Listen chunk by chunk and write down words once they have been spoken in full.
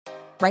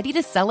Ready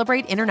to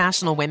celebrate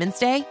International Women's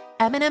Day?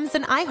 M&M's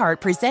and iHeart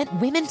present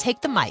Women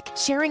Take the Mic,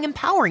 sharing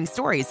empowering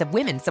stories of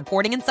women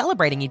supporting and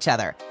celebrating each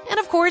other. And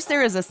of course,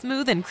 there is a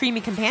smooth and creamy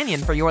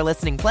companion for your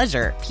listening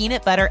pleasure,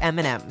 peanut butter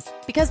M&M's.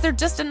 Because they're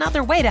just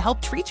another way to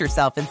help treat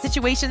yourself in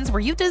situations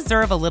where you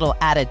deserve a little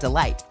added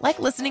delight, like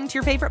listening to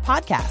your favorite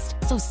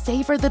podcast. So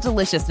savor the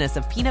deliciousness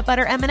of peanut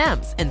butter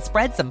M&M's and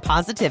spread some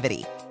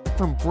positivity.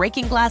 From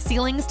breaking glass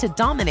ceilings to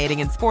dominating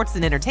in sports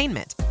and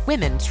entertainment,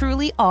 women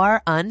truly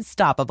are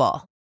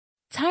unstoppable.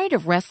 Tired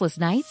of restless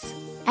nights?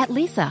 At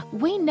Leesa,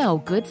 we know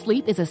good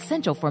sleep is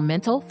essential for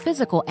mental,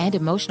 physical, and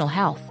emotional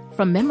health.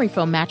 From memory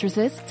foam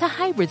mattresses to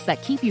hybrids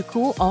that keep you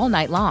cool all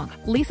night long,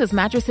 Leesa's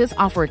mattresses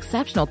offer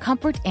exceptional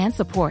comfort and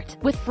support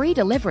with free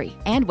delivery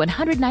and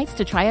 100 nights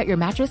to try out your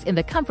mattress in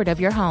the comfort of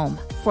your home.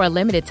 For a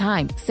limited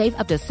time, save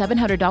up to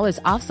 $700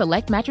 off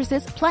select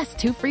mattresses plus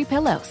 2 free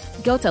pillows.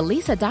 Go to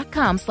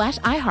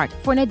leesa.com/iHeart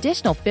for an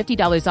additional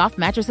 $50 off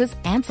mattresses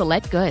and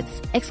select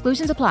goods.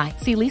 Exclusions apply.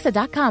 See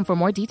leesa.com for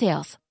more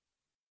details.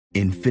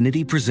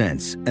 Infiniti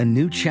presents a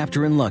new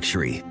chapter in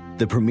luxury,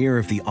 the premiere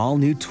of the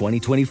all-new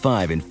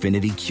 2025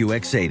 Infiniti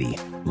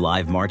QX80,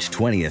 live March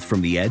 20th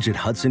from the Edge at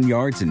Hudson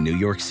Yards in New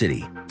York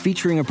City,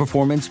 featuring a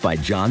performance by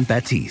John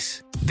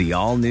Batiste. The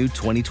all-new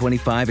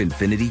 2025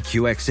 Infiniti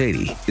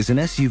QX80 is an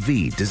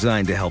SUV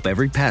designed to help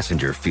every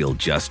passenger feel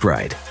just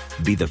right.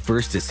 Be the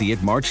first to see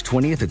it March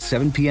 20th at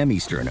 7 p.m.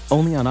 Eastern,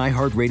 only on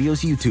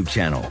iHeartRadio's YouTube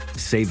channel.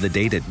 Save the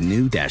date at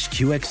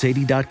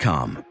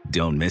new-QX80.com.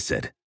 Don't miss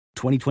it.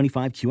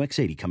 2025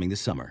 QX80 coming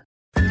this summer.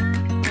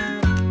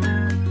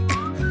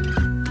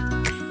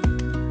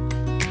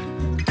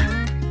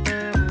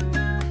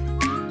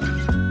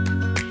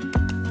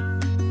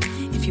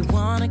 If you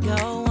want to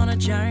go on a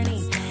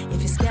journey,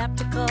 if you're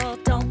skeptical,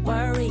 don't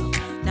worry.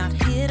 Not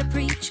here to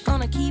preach,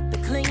 gonna keep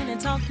it clean and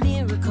talk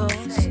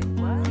miracles.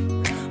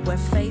 Where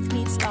faith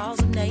meets laws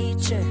of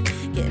nature.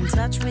 Get in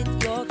touch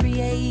with your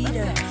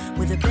creator.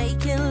 With a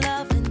bacon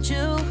loving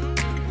Jew.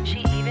 She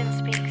even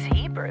speaks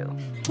Hebrew.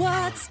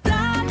 What's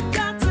God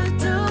got to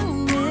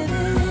do with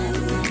it?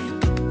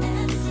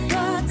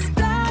 What's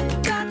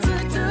God got to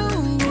do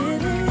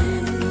with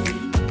it?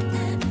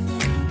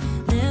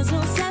 There's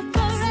no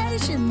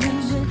separation when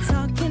we're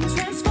talking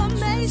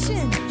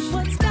transformation.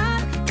 What's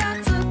God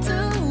got to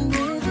do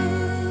with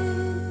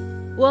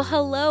it? Well,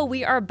 hello.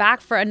 We are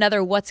back for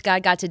another What's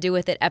God Got to Do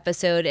With It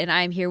episode, and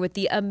I'm here with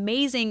the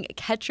amazing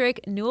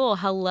Kettrick Newell.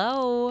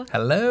 Hello.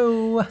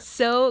 Hello.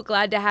 So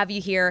glad to have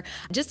you here.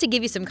 Just to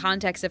give you some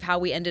context of how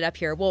we ended up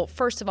here. Well,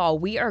 first of all,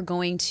 we are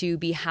going to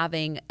be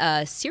having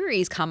a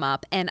series come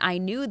up, and I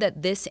knew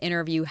that this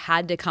interview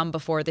had to come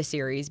before the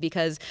series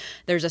because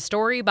there's a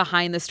story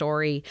behind the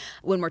story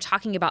when we're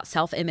talking about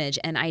self-image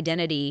and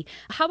identity.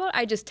 How about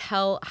I just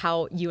tell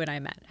how you and I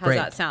met? How's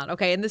that sound?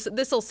 Okay, and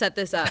this will set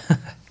this up.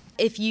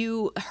 If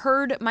you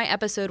heard my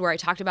episode where I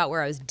talked about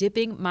where I was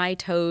dipping my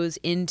toes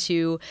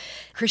into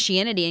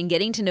Christianity and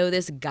getting to know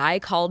this guy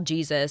called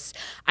Jesus,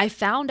 I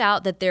found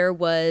out that there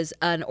was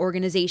an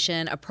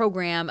organization, a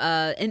program,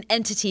 an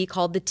entity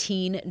called the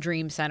Teen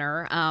Dream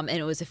Center, and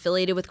it was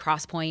affiliated with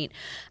Crosspoint.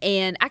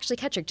 And actually,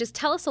 Kettrick, just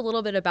tell us a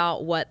little bit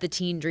about what the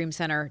Teen Dream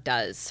Center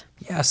does.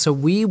 Yeah, so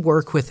we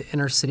work with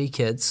inner city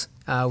kids.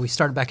 We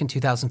started back in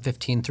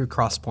 2015 through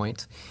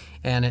Crosspoint,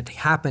 and it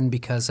happened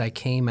because I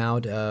came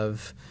out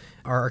of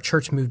our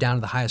church moved down to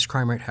the highest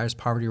crime rate, highest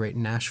poverty rate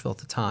in Nashville at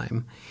the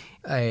time.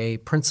 A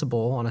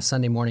principal on a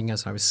Sunday morning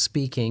as I was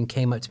speaking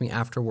came up to me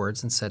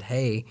afterwards and said,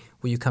 "Hey,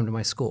 will you come to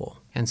my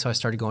school?" And so I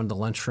started going to the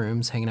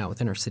lunchrooms, hanging out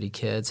with inner city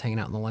kids, hanging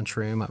out in the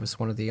lunchroom. I was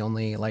one of the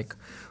only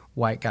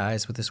white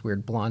guys with this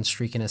weird blonde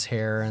streak in his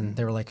hair, and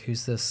they were like,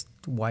 "Who's this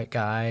white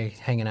guy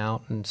hanging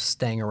out and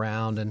staying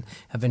around?" And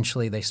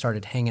eventually they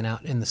started hanging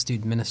out in the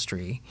student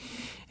ministry.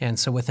 And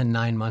so within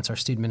 9 months, our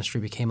student ministry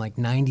became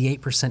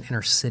 98%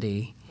 inner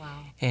city. Wow.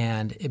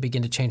 And it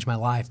began to change my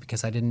life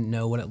because I didn't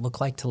know what it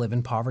looked like to live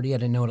in poverty. I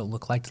didn't know what it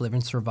looked like to live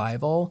in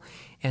survival.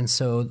 And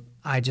so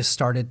I just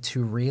started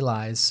to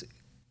realize,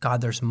 God,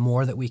 there's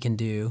more that we can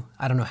do.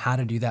 I don't know how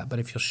to do that, but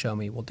if you'll show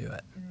me, we'll do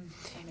it.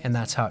 And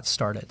that's how it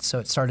started. So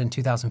it started in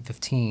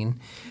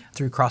 2015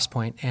 through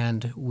Crosspoint,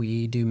 and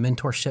we do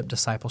mentorship,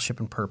 discipleship,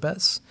 and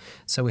purpose.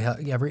 So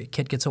every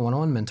kid gets a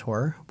one-on-one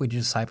mentor. We do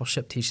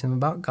discipleship, teach them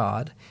about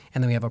God,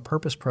 and then we have a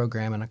purpose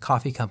program and a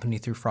coffee company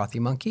through Frothy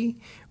Monkey,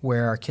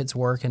 where our kids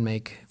work and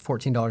make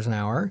 $14 an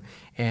hour,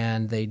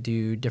 and they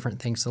do different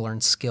things to learn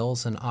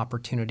skills and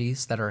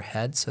opportunities that are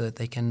ahead so that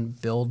they can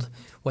build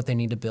what they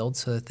need to build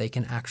so that they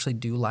can actually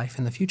do life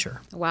in the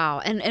future. Wow.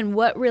 And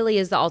what really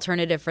is the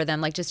alternative for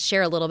them? Just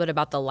share a little bit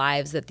about the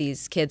lives that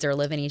these kids are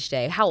living each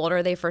day. How old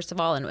are they, first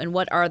of all, and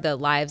what are the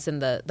lives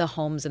and the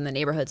homes and the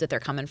neighborhoods that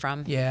they're coming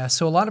from? Yeah,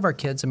 so a lot of our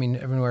kids,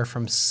 everywhere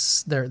from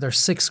they're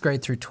 6th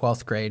grade through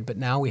 12th grade, but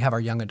now we have our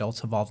young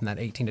adults involved in that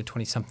 18 to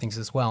 20-somethings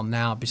as well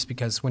now, just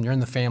because when you're in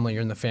the family,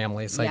 you're in the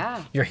family. It's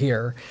you're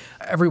here.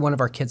 Every one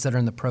of our kids that are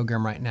in the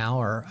program right now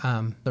are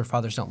their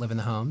fathers don't live in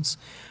the homes.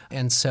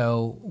 And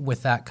so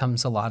with that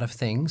comes a lot of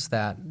things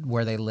that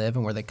where they live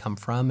and where they come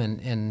from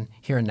and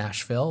here in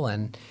Nashville,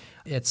 and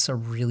it's a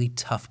really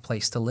tough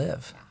place to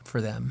live for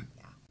them.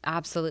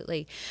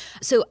 Absolutely.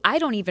 So I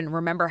don't even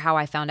remember how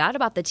I found out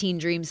about the Teen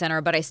Dream Center,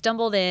 but I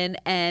stumbled in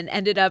and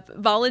ended up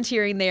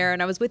volunteering there.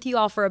 And I was with you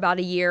all for about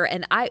a year.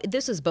 And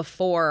this was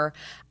before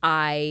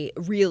I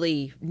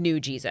really knew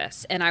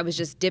Jesus. And I was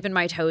just dipping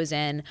my toes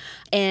in.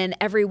 And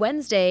every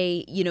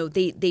Wednesday,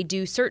 they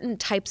do certain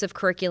types of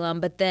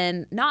curriculum, but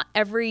then not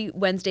every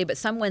Wednesday, but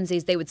some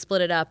Wednesdays they would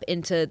split it up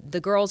into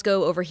the girls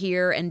go over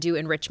here and do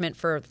enrichment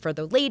for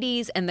the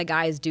ladies, and the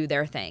guys do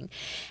their thing.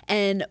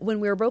 And when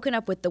we were broken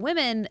up with the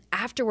women,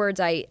 afterwards,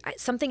 I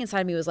something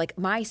inside me was like,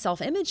 my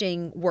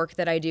self-imaging work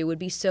that I do would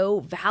be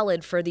so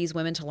valid for these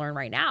women to learn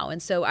right now.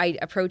 And so I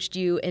approached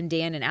you and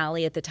Dan and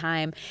Allie at the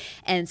time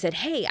and said,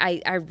 hey,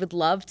 I would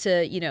love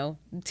to,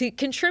 to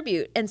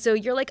contribute. And so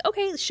you're like,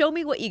 okay, show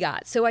me what you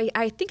got. So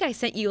I think I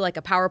sent you like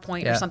a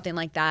PowerPoint or something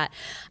like that.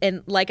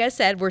 And like I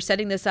said, we're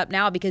setting this up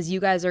now because you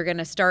guys are going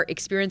to start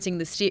experiencing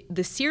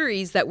the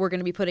series that we're going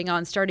to be putting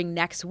on starting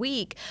next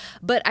week.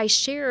 But I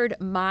shared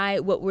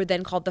what were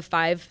then called the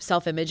 5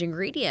 self-image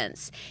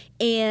ingredients.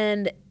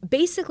 And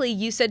basically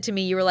you said to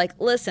me, you were like,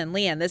 listen,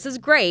 Leanne, this is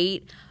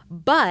great,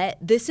 but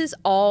this is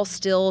all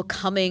still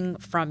coming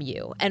from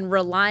you and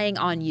relying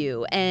on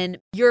you. And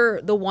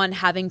you're the one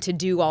having to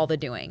do all the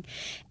doing.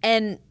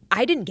 And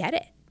I didn't get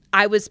it.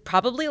 I was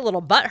probably a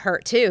little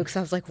butthurt too, because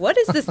I was like, what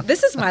is this?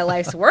 This is my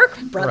life's work,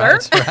 brother.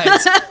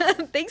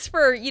 Right. Thanks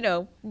for,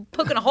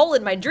 poking a hole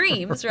in my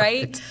dreams,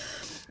 right?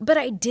 But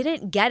I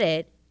didn't get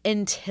it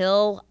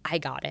until I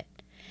got it.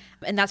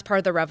 And that's part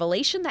of the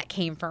revelation that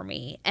came for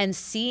me, and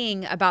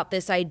seeing about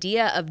this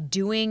idea of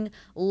doing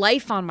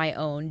life on my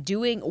own,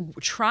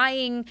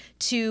 trying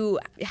to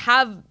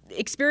have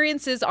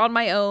experiences on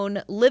my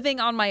own,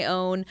 living on my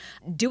own,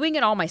 doing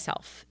it all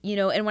myself,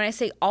 and when I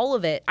say all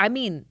of it, I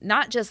mean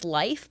not just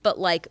life, but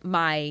like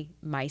my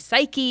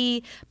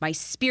psyche, my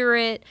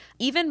spirit,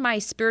 even my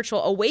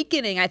spiritual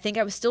awakening. I think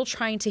I was still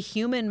trying to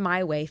human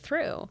my way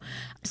through.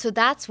 So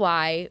that's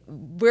why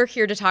we're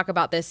here to talk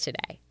about this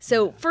today.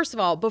 So first of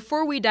all,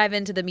 before we dive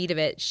into the meat of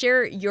it,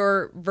 share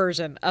your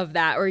version of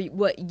that, or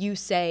what you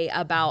say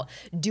about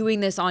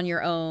doing this on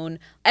your own,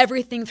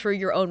 everything through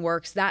your own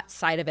works, that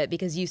side of it,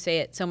 because you say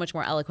it so much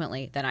more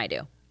eloquently than I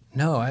do.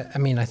 No, I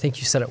mean, I think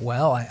you said it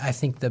well. I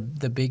think the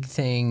big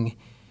thing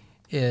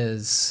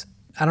is,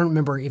 I don't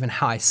remember even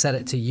how I said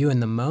it to you in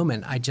the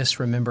moment. I just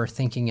remember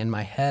thinking in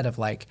my head of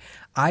like,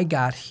 I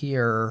got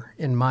here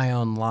in my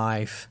own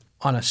life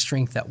on a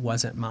strength that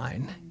wasn't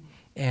mine.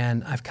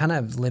 And I've kind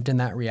of lived in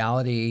that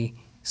reality.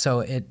 So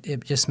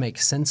it just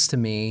makes sense to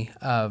me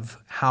of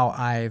how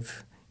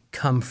I've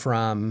come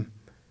from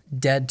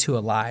dead to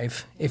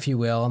alive, if you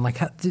will. And like,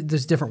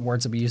 there's different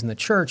words that we use in the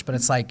church, but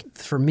it's like,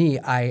 for me,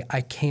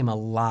 I came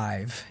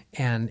alive.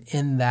 And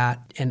in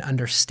that, and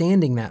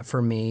understanding that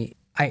for me,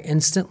 I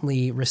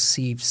instantly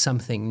received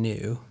something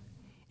new.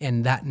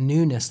 And that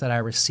newness that I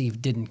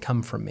received didn't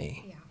come from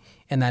me. Yeah.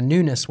 And that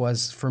newness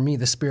was, for me,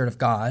 the Spirit of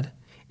God.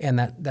 And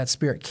that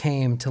Spirit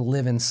came to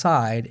live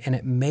inside, and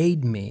it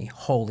made me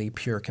holy,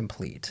 pure,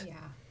 complete. Yeah.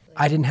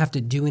 I didn't have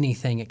to do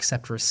anything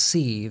except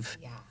receive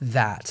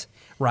that,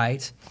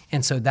 right?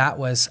 And so that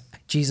was,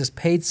 Jesus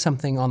paid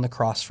something on the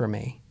cross for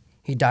me.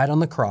 He died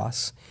on the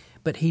cross,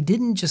 but he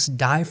didn't just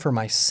die for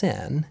my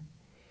sin.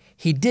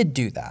 He did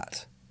do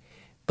that,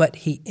 but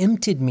he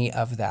emptied me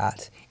of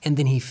that, and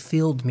then he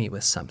filled me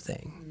with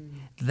something.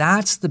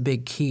 That's the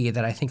big key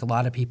that I think a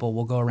lot of people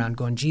will go around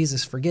going,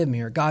 Jesus, forgive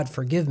me, or God,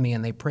 forgive me,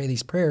 and they pray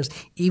these prayers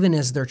even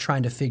as they're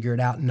trying to figure it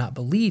out and not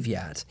believe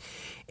yet.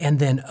 And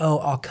then,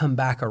 I'll come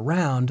back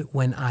around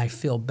when I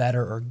feel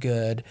better or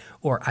good,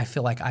 or I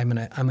feel like I'm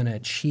gonna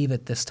achieve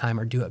it this time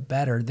or do it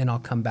better, then I'll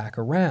come back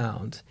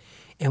around.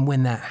 And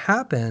when that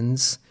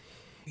happens,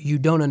 you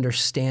don't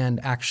understand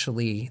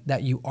actually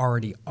that you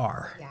already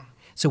are. Yeah.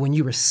 So when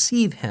you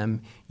receive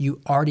him,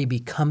 you already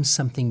become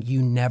something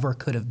you never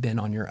could have been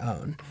on your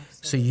own. Absolutely.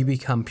 So you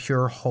become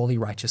pure, holy,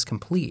 righteous,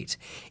 complete.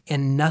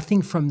 And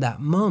nothing from that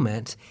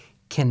moment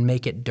can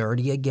make it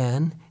dirty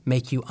again,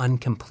 make you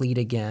incomplete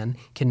again,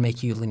 can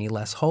make you any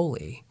less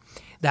holy.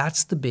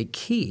 That's the big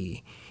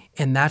key.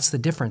 And that's the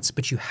difference.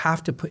 But you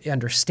have to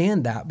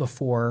understand that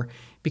before,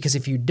 because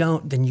if you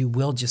don't, then you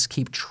will just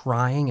keep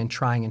trying and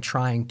trying and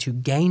trying to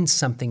gain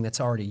something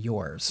that's already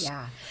yours.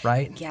 Yeah.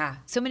 Right? Yeah.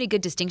 So many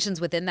good distinctions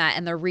within that.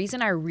 And the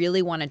reason I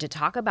really wanted to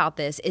talk about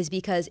this is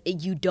because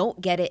you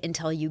don't get it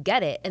until you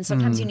get it. And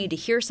sometimes you need to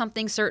hear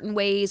something certain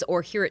ways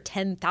or hear it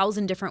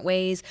 10,000 different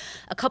ways.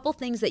 A couple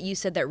things that you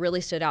said that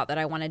really stood out that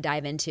I want to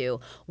dive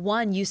into.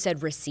 One, you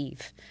said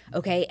receive.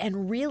 Okay.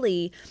 And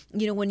really,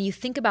 when you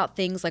think about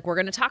things like we're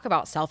going to talk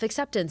about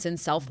self-acceptance and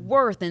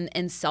self-worth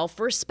and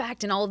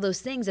self-respect and all of those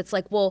things, it's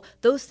like, well,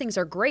 those things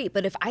are great,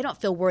 but if I don't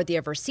feel worthy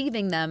of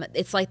receiving them,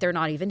 it's like they're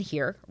not even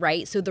here,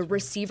 right? So the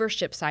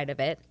receivership side of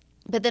it.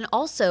 But then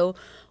also,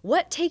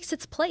 what takes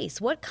its place?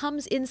 What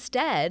comes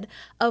instead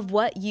of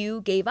what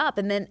you gave up?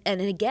 And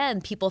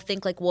again, people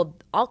think like, well,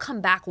 I'll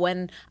come back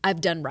when I've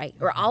done right,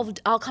 or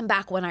I'll come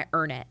back when I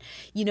earn it,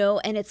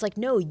 and it's like,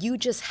 no, you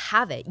just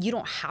have it. You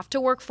don't have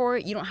to work for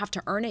it. You don't have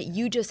to earn it.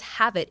 You just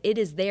have it. It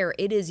is there.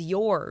 It is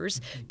yours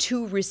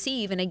to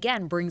receive. And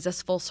again, brings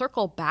us full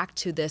circle back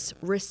to this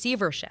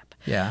receivership.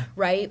 Yeah.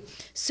 Right.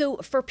 So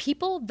for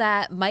people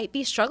that might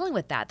be struggling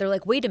with that, they're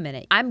like, wait a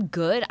minute, I'm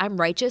good. I'm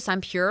righteous.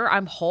 I'm pure.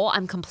 I'm whole.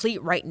 I'm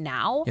complete right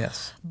now.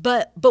 Yes.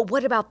 But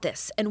what about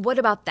this? And what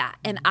about that?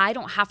 And I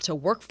don't have to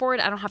work for it.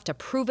 I don't have to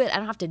prove it. I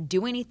don't have to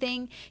do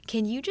anything.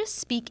 Can you just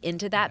speak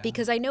into that? Yeah.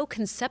 Because I know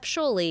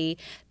conceptually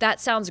that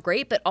sounds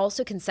great, but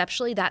also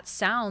conceptually that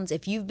sounds,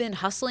 if you've been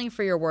hustling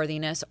for your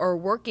worthiness or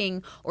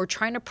working or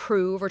trying to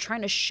prove or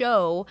trying to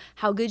show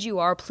how good you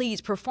are,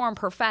 please perform,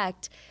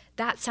 perfect,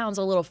 that sounds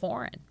a little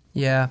foreign.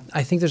 Yeah,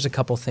 I think there's a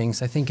couple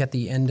things. I think at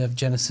the end of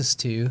Genesis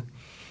 2,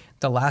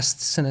 the last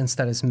sentence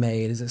that is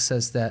made is it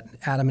says that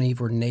Adam and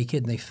Eve were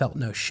naked and they felt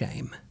no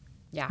shame.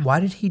 Yeah. Why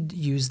did he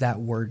use that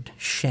word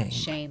shame?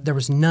 Shame. There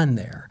was none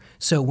there.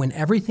 So when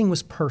everything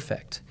was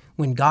perfect,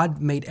 when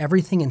God made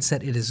everything and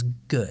said it is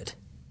good,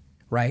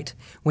 right?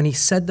 When he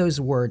said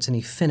those words and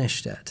he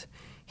finished it,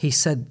 he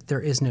said there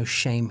is no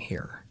shame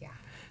here. Yeah.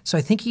 So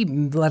I think he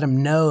let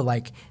him know,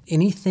 like,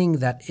 anything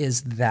that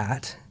is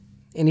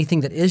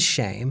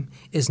shame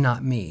is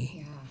not me.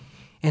 Yeah.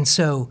 And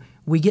so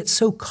we get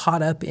so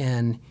caught up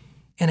in,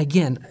 and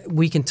again,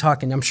 we can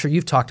talk, and I'm sure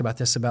you've talked about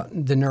this, about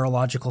the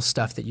neurological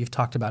stuff that you've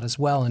talked about as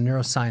well, and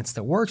neuroscience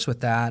that works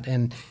with that,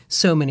 and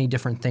so many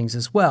different things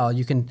as well.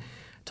 You can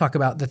talk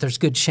about that there's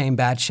good shame,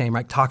 bad shame,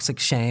 right? Toxic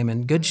shame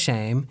and good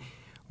shame.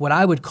 What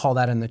I would call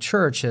that in the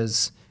church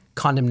is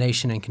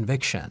condemnation and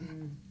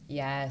conviction.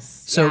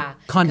 Yes. So yeah.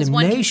 condemnation,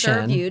 one can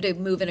serve you to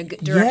move in a good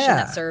direction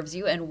that serves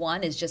you, and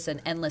one is just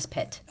an endless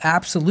pit.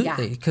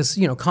 Absolutely, because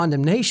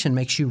condemnation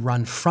makes you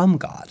run from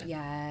God.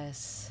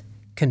 Yes.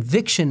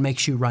 Conviction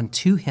makes you run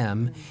to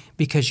him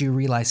because you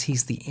realize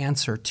he's the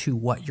answer to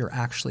what you're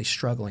actually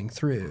struggling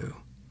through.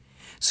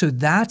 So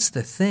that's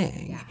the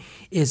thing,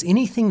 is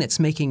anything that's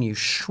making you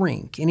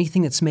shrink,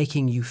 anything that's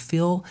making you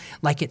feel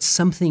like it's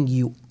something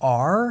you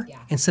are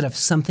instead of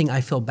something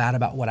I feel bad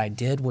about what I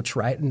did, which,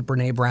 right, and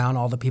Brene Brown,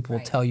 all the people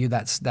will tell you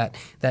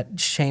that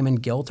shame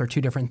and guilt are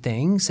two different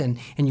things, and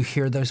you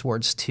hear those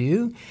words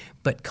too.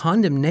 But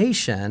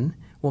condemnation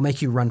will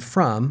make you run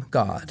from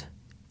God.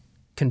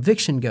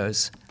 Conviction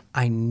goes,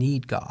 I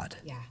need God.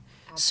 Yeah,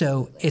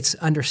 so it's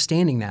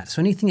understanding that.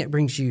 So anything that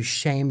brings you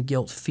shame,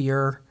 guilt,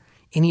 fear,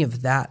 any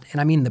of that, and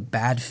I mean the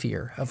bad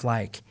fear of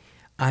like,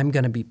 I'm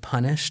going to be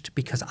punished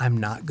because I'm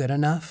not good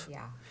enough.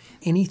 Yeah.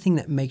 Anything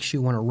that makes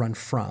you want to run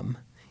from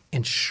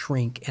and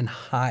shrink and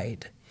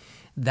hide,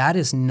 that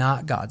is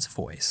not God's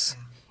voice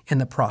in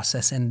the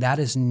process, and that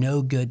is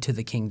no good to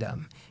the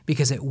kingdom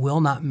because it will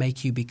not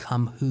make you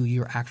become who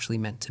you're actually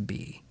meant to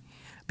be.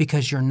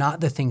 Because you're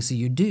not the things that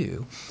you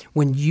do.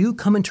 When you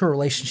come into a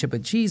relationship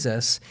with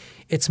Jesus,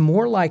 it's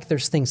more like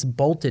there's things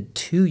bolted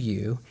to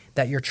you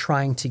that you're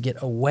trying to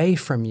get away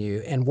from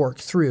you and work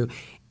through.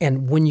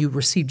 And when you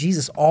receive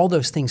Jesus, all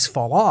those things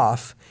fall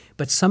off.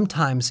 But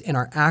sometimes in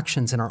our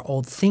actions, in our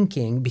old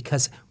thinking,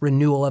 because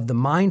renewal of the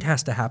mind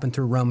has to happen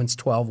through Romans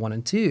 12, 1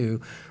 and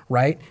 2,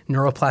 right?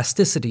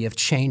 Neuroplasticity of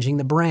changing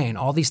the brain,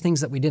 all these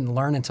things that we didn't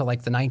learn until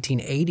like the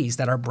 1980s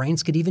that our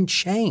brains could even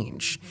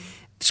change.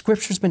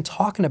 Scripture's been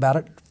talking about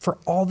it for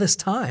all this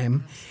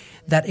time,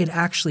 that it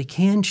actually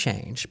can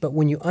change. But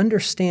when you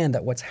understand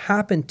that what's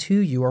happened to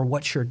you or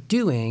what you're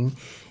doing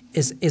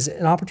is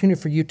an opportunity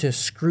for you to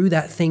screw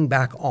that thing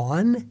back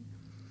on,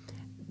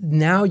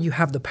 now you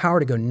have the power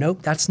to go,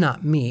 nope, that's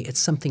not me.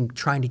 It's something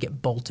trying to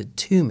get bolted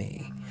to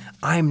me.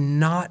 I'm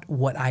not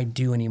what I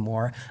do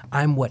anymore.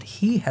 I'm what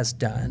he has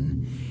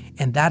done.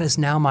 And that is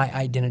now my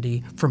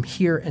identity from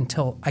here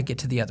until I get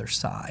to the other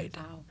side.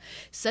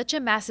 Such a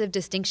massive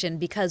distinction,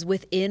 because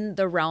within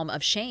the realm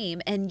of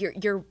shame, and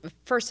you're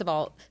first of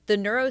all, the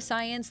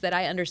neuroscience that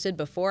I understood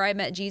before I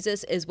met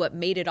Jesus is what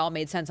made it all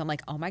made sense. I'm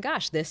like, oh my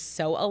gosh, this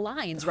so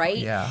aligns, right?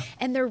 Yeah.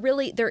 And there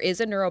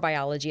is a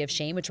neurobiology of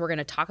shame, which we're going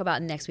to talk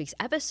about in next week's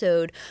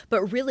episode.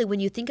 But really, when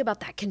you think about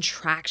that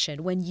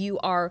contraction, when you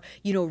are,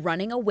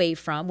 running away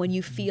from, when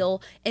you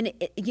feel, and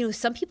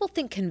some people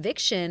think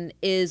conviction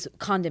is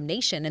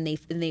condemnation, and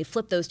they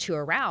flip those two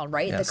around,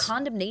 right? Yes. The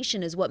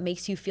condemnation is what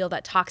makes you feel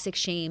that toxic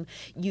shame.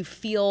 You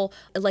feel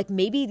like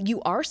maybe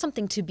you are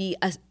something to be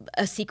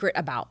a secret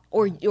about,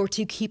 or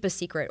to keep a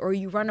secret, or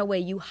you run away,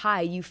 you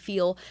hide, you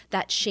feel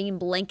that shame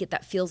blanket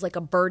that feels like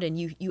a burden.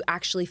 You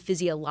actually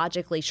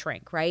physiologically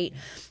shrink, right?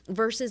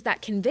 Versus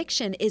that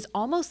conviction is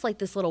almost like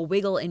this little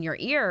wiggle in your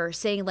ear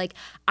saying like,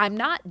 I'm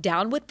not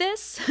down with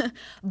this,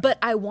 but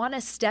I want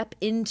to step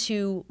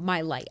into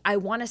my light. I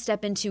want to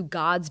step into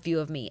God's view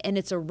of me. And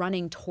it's a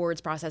running towards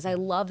process. I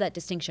love that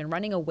distinction,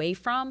 running away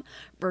from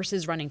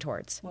versus running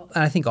towards.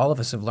 And I think all of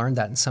us have learned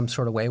that in some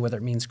sort of way, whether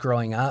it means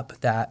growing up,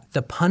 that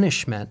the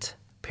punishment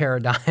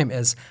paradigm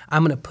is,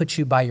 I'm going to put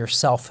you by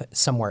yourself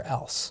somewhere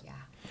else. Yeah.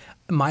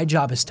 My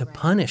job is to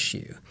punish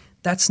you.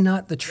 That's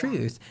not the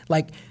truth.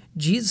 Like,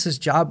 Jesus'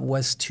 job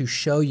was to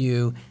show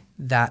you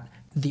that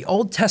the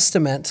Old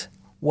Testament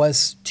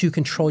was to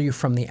control you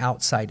from the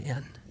outside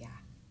in. Yeah,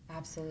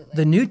 absolutely.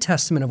 The New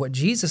Testament of what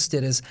Jesus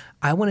did is,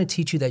 I want to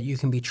teach you that you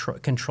can be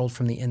controlled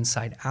from the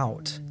inside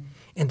out.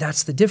 And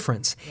that's the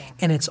difference. Yeah.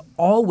 And it's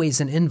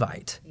always an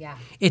invite. Yeah.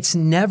 It's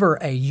never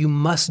a, you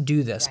must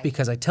do this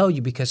because I tell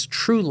you, because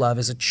true love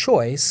is a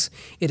choice.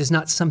 It is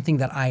not something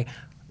that I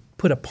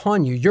put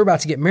upon you. You're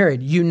about to get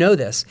married. You know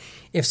this.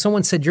 If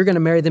someone said you're going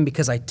to marry them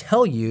because I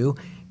tell you,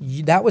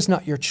 that was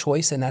not your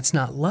choice, and that's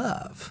not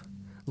love.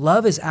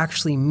 Love is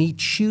actually me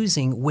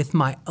choosing with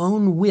my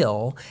own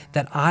will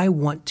that I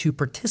want to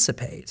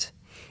participate.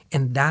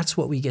 And that's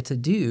what we get to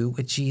do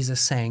with Jesus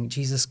saying,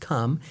 Jesus,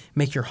 come,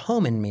 make your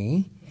home in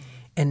me,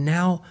 and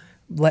now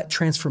let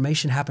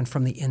transformation happen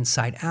from the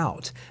inside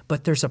out.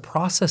 But there's a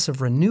process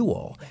of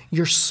renewal.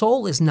 Your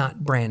soul is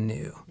not brand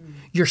new.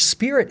 Your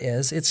spirit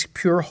is, it's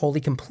pure,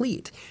 holy,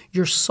 complete.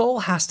 Your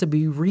soul has to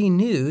be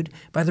renewed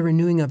by the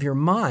renewing of your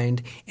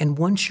mind. And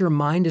once your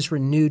mind is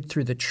renewed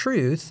through the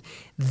truth,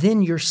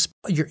 then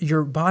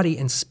your body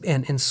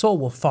and soul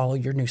will follow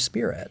your new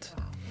spirit.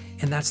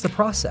 And that's the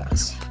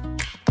process.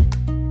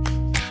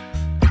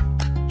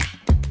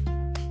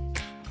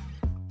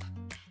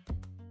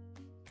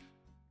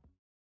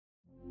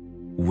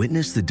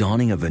 Witness the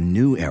dawning of a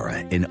new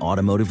era in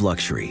automotive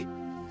luxury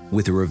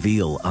with a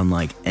reveal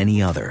unlike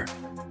any other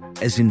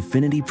as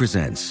Infiniti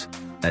presents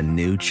a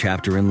new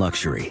chapter in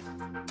luxury,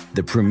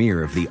 the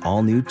premiere of the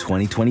all-new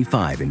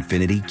 2025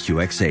 Infiniti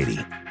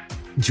QX80.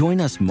 Join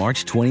us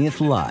March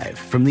 20th live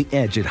from the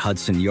Edge at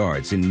Hudson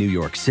Yards in New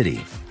York City,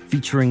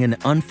 featuring an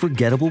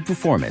unforgettable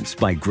performance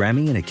by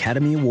Grammy and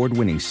Academy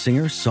Award-winning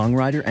singer,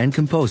 songwriter, and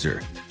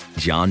composer,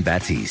 Jon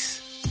Batiste.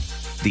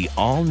 The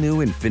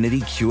all-new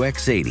Infiniti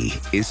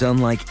QX80 is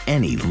unlike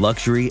any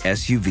luxury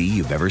SUV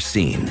you've ever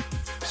seen.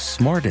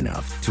 Smart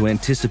enough to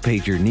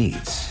anticipate your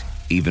needs,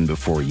 even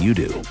before you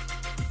do.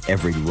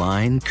 Every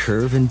line,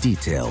 curve, and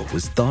detail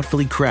was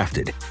thoughtfully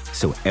crafted,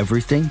 so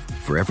everything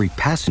for every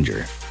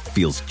passenger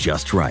feels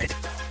just right.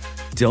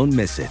 Don't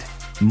miss it.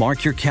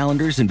 Mark your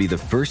calendars and be the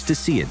first to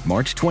see it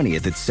March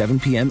 20th at 7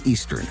 p.m.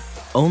 Eastern,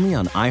 only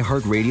on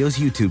iHeartRadio's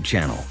YouTube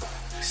channel.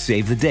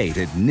 Save the date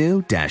at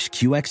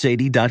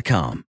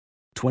new-QX80.com.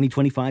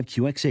 2025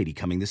 QX80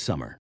 coming this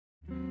summer.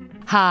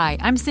 Hi,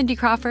 I'm Cindy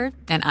Crawford,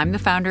 and I'm the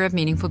founder of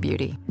Meaningful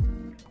Beauty.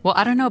 Well,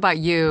 I don't know about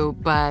you,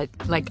 but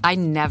I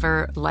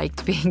never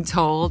liked being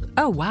told,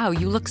 oh, wow,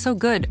 you look so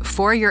good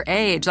for your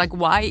age.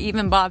 Why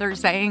even bother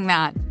saying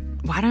that?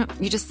 Why don't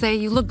you just say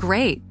you look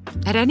great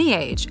at any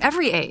age,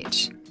 every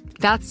age?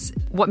 That's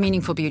what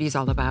Meaningful Beauty is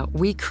all about.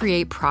 We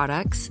create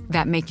products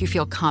that make you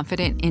feel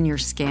confident in your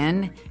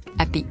skin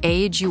at the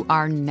age you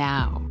are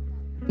now.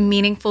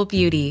 Meaningful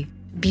Beauty.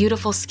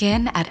 Beautiful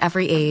skin at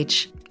every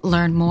age.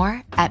 Learn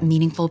more at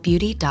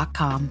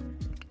meaningfulbeauty.com.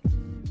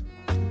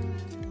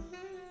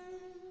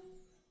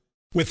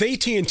 With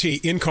AT&T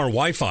in-car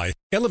Wi-Fi,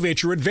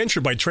 elevate your adventure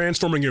by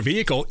transforming your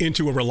vehicle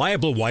into a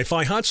reliable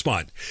Wi-Fi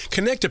hotspot.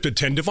 Connect up to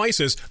 10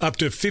 devices up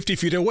to 50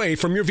 feet away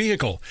from your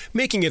vehicle,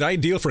 making it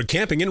ideal for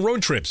camping and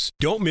road trips.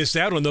 Don't miss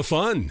out on the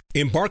fun.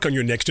 Embark on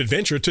your next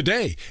adventure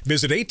today.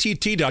 Visit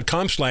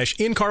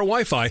att.com/in-car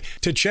Wi-Fi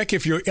to check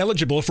if you're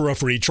eligible for a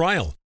free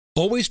trial.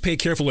 Always pay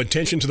careful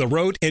attention to the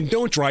road and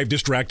don't drive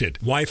distracted.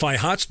 Wi-Fi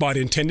hotspot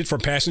intended for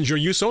passenger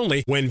use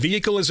only when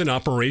vehicle is in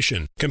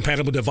operation.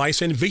 Compatible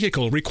device and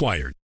vehicle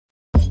required.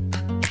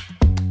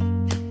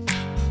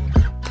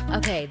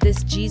 Okay,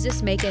 this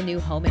Jesus make a new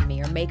home in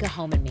me, or make a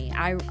home in me.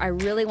 I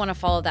really want to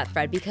follow that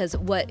thread, because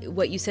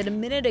what you said a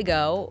minute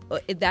ago,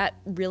 that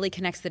really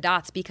connects the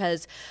dots,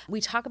 because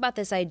we talk about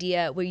this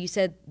idea where you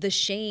said the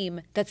shame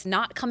that's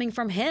not coming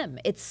from him.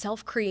 It's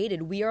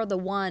self-created. We are the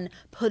one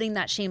putting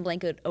that shame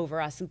blanket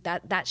over us.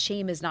 That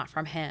shame is not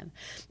from him.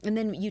 And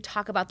then you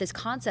talk about this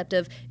concept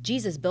of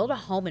Jesus, build a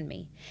home in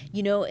me,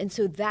 and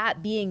so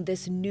that being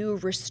this new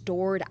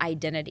restored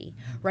identity,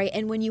 right?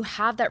 And when you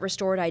have that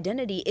restored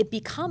identity, it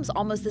becomes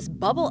almost this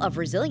bubble of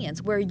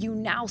resilience where you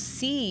now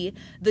see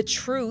the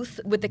truth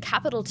with the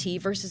capital T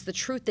versus the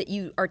truth that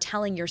you are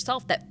telling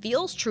yourself that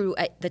feels true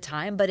at the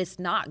time, but it's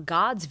not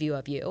God's view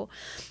of you,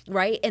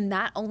 right? And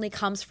that only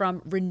comes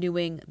from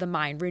renewing the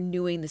mind,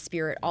 renewing the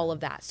spirit, all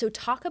of that. So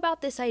talk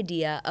about this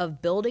idea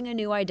of building a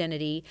new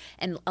identity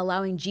and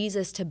allowing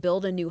Jesus to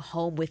build a new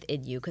home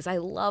within you, because I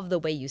love the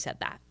way you said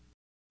that.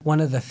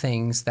 One of the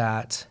things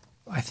that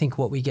I think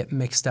what we get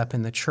mixed up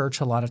in the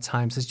church a lot of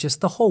times is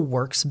just the whole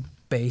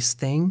works-based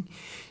thing.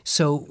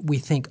 So we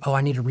think, oh,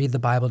 I need to read the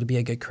Bible to be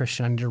a good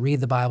Christian. I need to read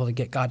the Bible to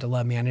get God to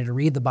love me. I need to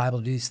read the Bible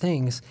to do these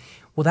things.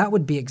 Well, that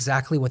would be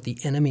exactly what the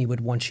enemy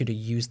would want you to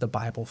use the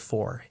Bible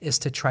for, is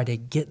to try to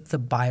get the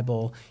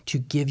Bible to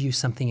give you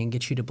something and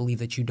get you to believe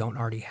that you don't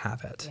already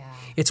have it. Yeah.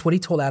 It's what he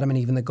told Adam and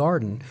Eve in the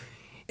garden.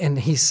 And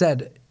he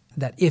said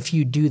that if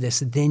you do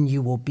this, then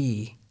you will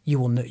be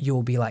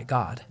like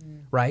God,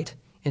 right?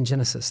 In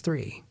Genesis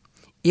 3.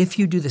 If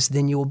you do this,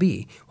 then you will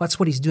be. Well, that's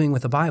what he's doing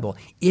with the Bible.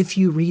 If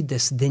you read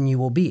this, then you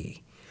will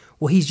be.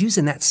 Well, he's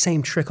using that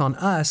same trick on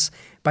us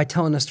by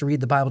telling us to read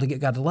the Bible to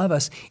get God to love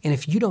us. And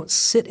if you don't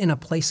sit in a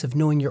place of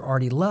knowing you're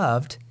already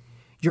loved,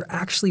 you're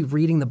actually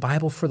reading the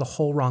Bible for the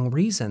whole wrong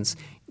reasons.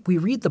 We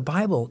read the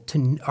Bible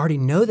to already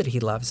know that he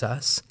loves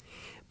us,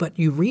 but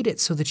you read it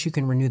so that you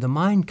can renew the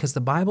mind, because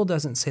the Bible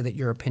doesn't say that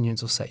your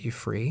opinions will set you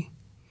free.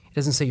 It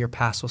doesn't say your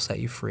past will set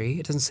you free.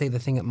 It doesn't say the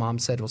thing that mom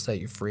said will set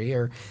you free,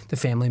 or the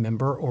family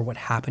member, or what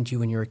happened to you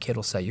when you were a kid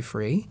will set you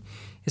free.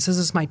 It says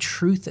it's my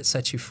truth that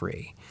sets you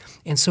free.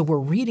 And so we're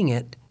reading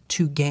it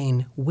to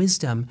gain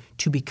wisdom,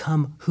 to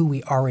become who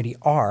we already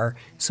are,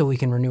 so we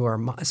can renew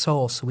our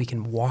soul, so we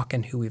can walk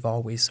in who we've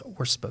always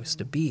were supposed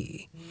to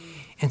be.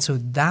 And so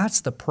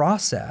that's the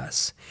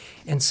process.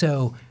 And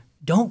so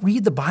don't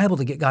read the Bible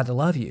to get God to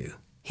love you.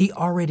 He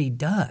already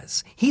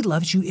does. He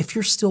loves you if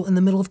you're still in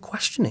the middle of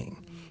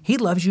questioning. He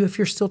loves you if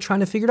you're still trying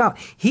to figure it out.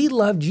 He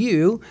loved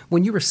you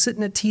when you were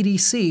sitting at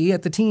TDC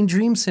at the Teen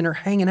Dream Center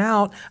hanging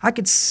out. I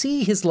could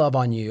see his love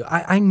on you.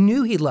 I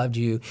knew he loved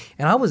you,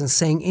 and I wasn't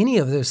saying any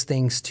of those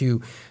things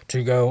to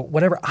go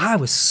whatever. I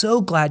was so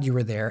glad you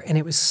were there, and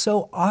it was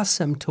so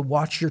awesome to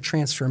watch your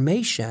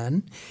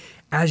transformation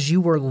as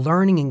you were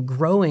learning and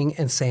growing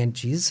and saying,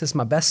 Jesus is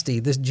my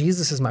bestie, this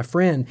Jesus is my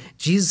friend,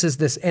 Jesus is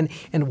this, and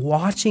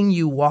watching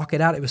you walk it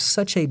out. It was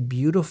such a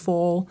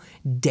beautiful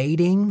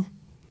dating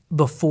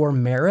before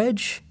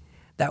marriage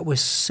that was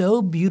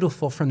so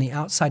beautiful from the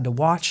outside to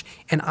watch.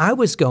 And I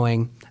was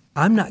going,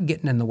 I'm not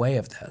getting in the way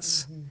of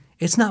this. Mm-hmm.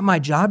 It's not my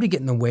job to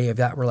get in the way of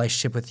that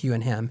relationship with you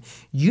and him.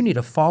 You need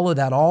to follow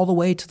that all the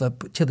way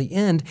to the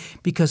end,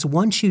 because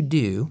once you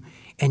do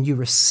and you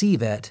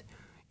receive it,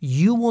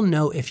 you will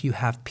know if you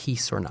have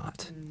peace or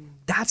not. Mm.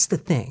 That's the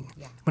thing.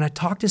 Yeah. When I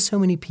talk to so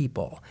many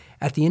people,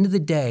 at the end of the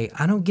day,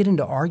 I don't get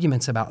into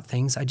arguments about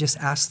things. I just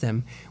ask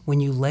them,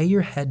 when you lay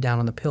your head down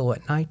on the pillow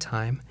at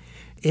nighttime,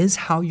 is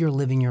how you're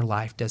living your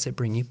life, does it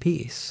bring you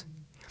peace?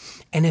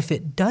 And if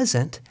it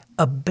doesn't,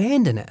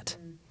 abandon it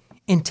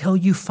until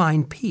you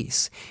find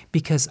peace,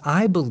 because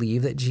I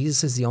believe that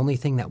Jesus is the only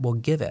thing that will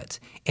give it,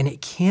 and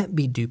it can't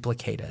be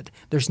duplicated.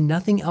 There's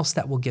nothing else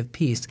that will give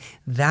peace.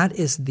 That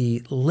is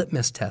the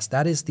litmus test.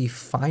 That is the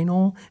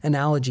final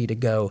analogy to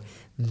go,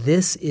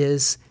 this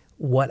is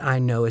what I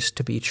know is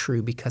to be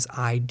true, because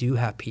I do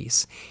have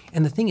peace.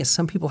 And the thing is,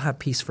 some people have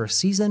peace for a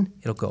season,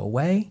 it'll go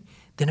away,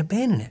 then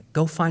abandon it.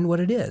 Go find what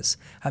it is.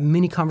 Have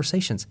many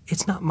conversations.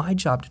 It's not my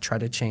job to try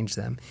to change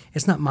them.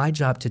 It's not my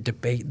job to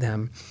debate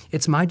them.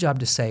 It's my job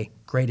to say,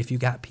 great, if you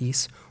got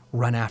peace,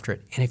 run after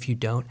it. And if you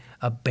don't,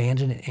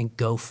 abandon it and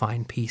go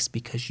find peace,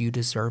 because you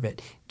deserve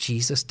it.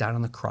 Jesus died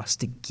on the cross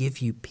to give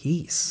you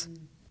peace.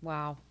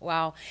 Wow.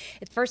 Wow.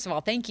 First of all,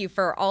 thank you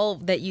for all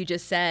that you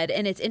just said.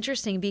 And it's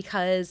interesting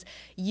because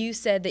you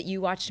said that you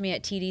watched me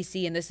at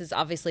TDC, and this is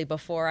obviously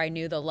before I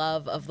knew the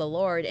love of the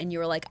Lord. And you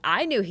were like,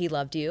 I knew he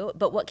loved you.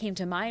 But what came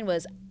to mind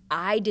was,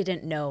 I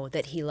didn't know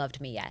that he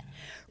loved me yet.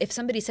 If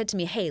somebody said to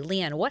me, hey,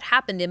 Leanne, what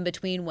happened in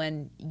between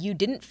when you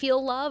didn't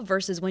feel love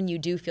versus when you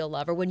do feel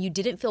love, or when you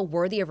didn't feel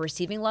worthy of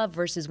receiving love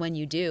versus when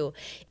you do?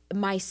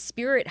 My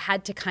spirit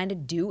had to kind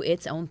of do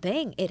its own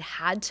thing. It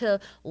had to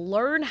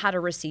learn how to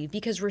receive,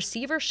 because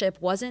receivership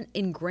wasn't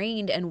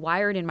ingrained and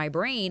wired in my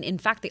brain. In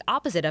fact, the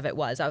opposite of it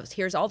was.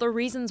 Here's all the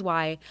reasons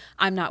why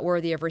I'm not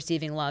worthy of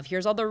receiving love.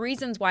 Here's all the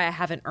reasons why I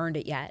haven't earned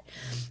it yet.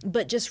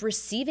 But just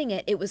receiving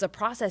it, it was a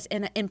process.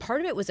 And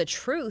part of it was a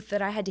truth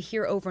that I had to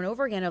hear over and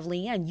over again of,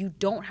 Leanne, you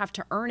don't have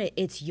to earn it.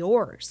 It's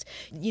yours.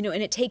 And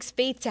it takes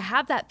faith to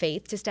have that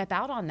faith, to step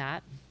out on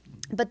that.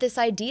 But this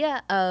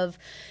idea of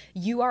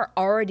you are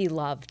already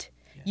loved,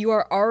 you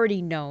are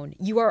already known,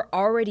 you are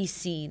already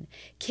seen.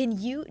 Can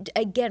you,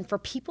 again, for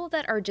people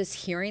that are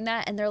just hearing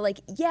that and they're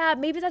like, yeah,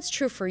 maybe that's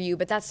true for you,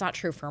 but that's not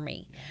true for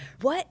me.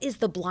 What is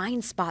the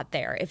blind spot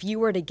there, if you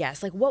were to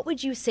guess? Like, what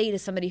would you say to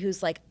somebody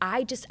who's like,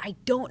 I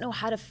don't know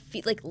how to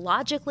feel, like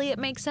logically it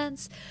makes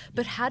sense,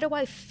 but how do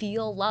I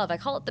feel love? I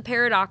call it the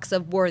paradox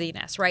of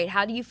worthiness, right?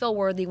 How do you feel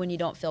worthy when you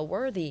don't feel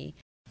worthy?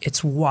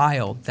 It's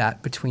wild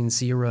that between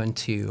 0 and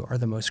 2 are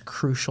the most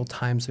crucial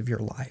times of your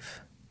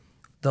life.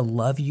 The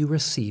love you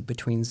receive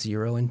between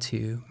 0 and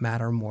 2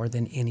 matter more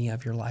than any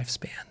of your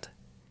lifespan,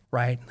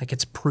 right? Like,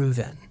 it's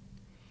proven.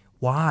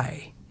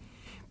 Why?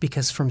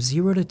 Because from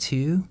 0 to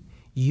 2,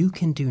 you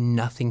can do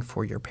nothing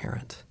for your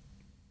parent.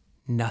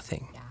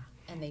 Nothing. Yeah,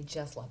 and they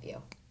just love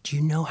you. Do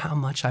you know how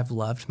much I've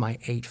loved my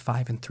 8,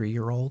 5, and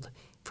 3-year-old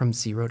from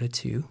 0 to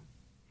 2?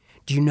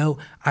 Do you know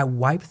I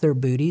wiped their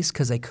booties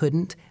because they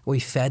couldn't? We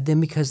fed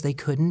them because they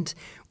couldn't.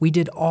 We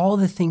did all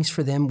the things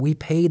for them. We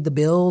paid the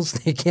bills.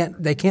 They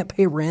can't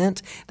pay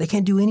rent. They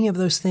can't do any of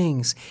those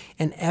things.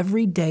 And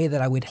every day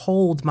that I would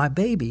hold my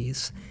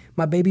babies,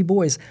 my baby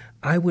boys,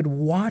 I would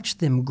watch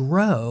them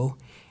grow,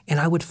 and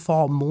I would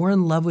fall more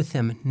in love with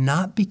them,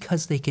 not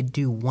because they could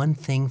do one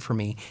thing for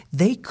me.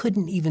 They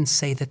couldn't even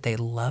say that they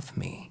love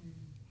me.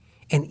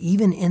 And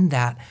even in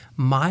that,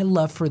 my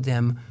love for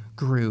them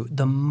grew.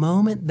 The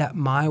moment that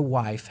my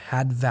wife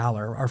had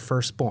Valor, our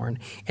firstborn,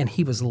 and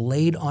he was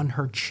laid on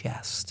her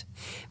chest,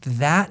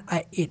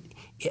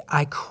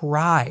 I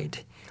cried,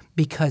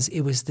 because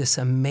it was this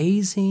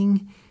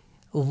amazing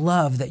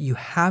love that you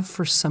have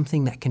for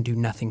something that can do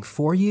nothing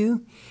for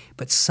you,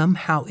 but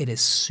somehow it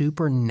is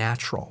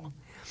supernatural.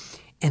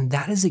 And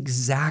that is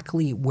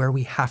exactly where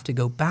we have to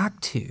go back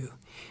to,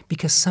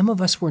 because some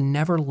of us were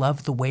never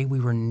loved the way we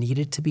were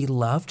needed to be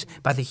loved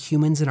by the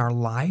humans in our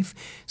life.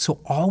 So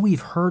all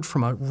we've heard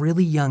from a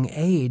really young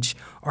age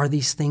are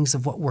these things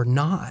of what we're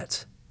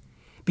not,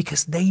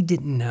 because they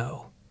didn't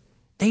know.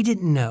 They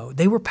didn't know.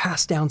 They were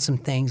passed down some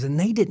things and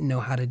they didn't know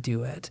how to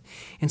do it.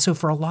 And so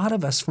for a lot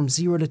of us from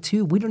 0 to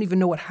 2, we don't even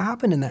know what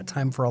happened in that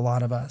time for a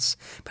lot of us.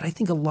 But I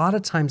think a lot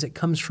of times it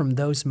comes from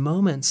those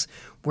moments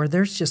where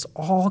there's just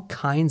all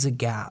kinds of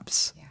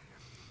gaps. Yeah.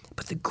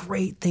 But the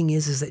great thing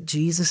is that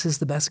Jesus is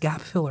the best gap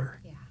filler.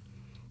 Yeah.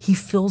 He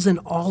fills in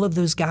all of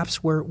those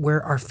gaps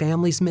where our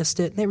families missed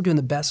it. They were doing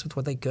the best with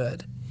what they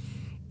could.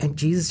 And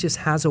Jesus just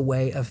has a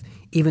way of,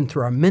 even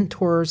through our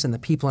mentors and the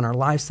people in our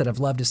lives that have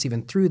loved us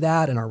even through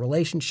that, and our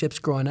relationships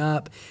growing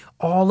up,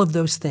 all of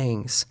those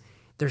things,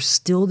 there's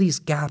still these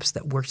gaps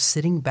that we're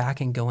sitting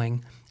back and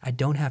going, I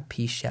don't have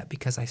peace yet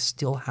because I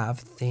still have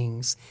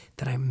things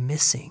that I'm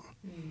missing.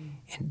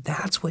 And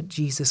that's what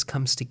Jesus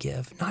comes to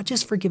give. Not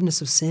just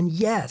forgiveness of sin.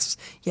 Yes,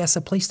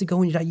 a place to go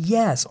when you die.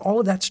 Yes,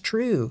 all of that's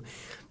true.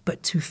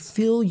 But to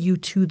fill you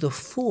to the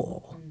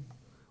full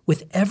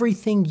with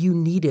everything you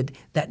needed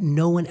that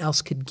no one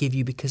else could give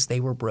you because they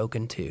were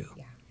broken too.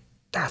 Yeah.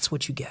 That's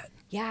what you get.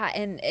 Yeah,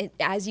 and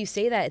as you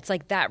say that, it's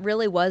like that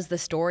really was the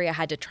story I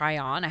had to try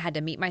on. I had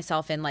to meet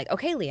myself in like,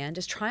 okay, Leanne,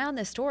 just try on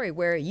this story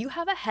where you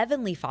have a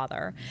heavenly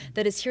Father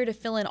that is here to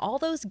fill in all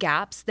those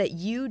gaps that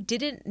you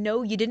didn't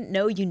know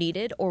you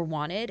needed or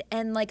wanted.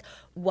 And like,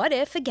 what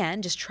if,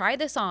 again, just try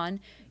this on,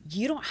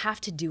 you don't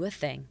have to do a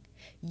thing.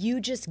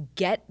 You just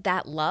get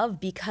that love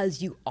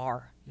because you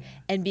are.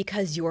 And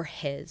because you're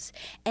his.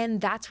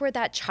 And that's where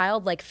that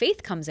childlike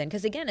faith comes in.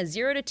 Because again, a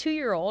 0 to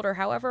 2-year-old or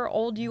however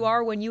old you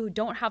are when you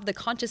don't have the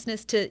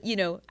consciousness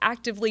to,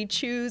 actively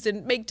choose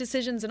and make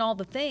decisions and all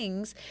the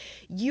things,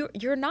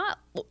 you're not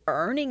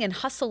earning and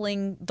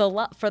hustling the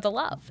love for the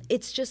love.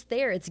 It's just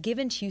there. It's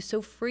given to you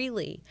so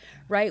freely,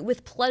 right?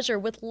 With pleasure,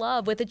 with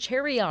love, with a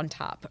cherry on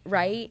top,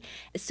 right?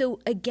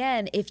 So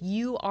again, if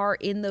you are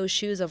in those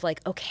shoes of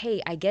like,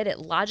 okay, I get it.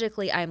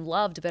 Logically, I'm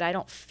loved, but I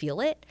don't feel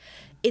it.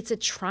 It's a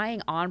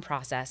trying on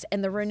process,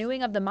 and the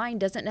renewing of the mind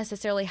doesn't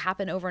necessarily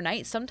happen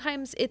overnight.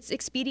 Sometimes it's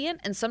expedient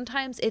and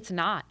sometimes it's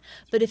not.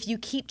 But if you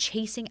keep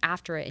chasing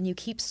after it and you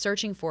keep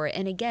searching for it,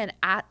 and again,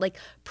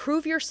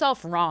 prove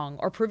yourself wrong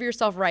or prove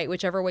yourself right,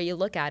 whichever way you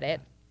look at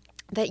it,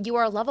 that you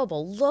are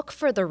lovable. Look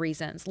for the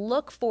reasons.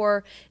 Look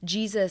for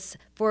Jesus,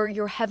 for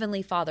your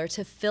heavenly Father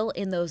to fill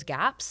in those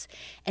gaps,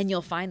 and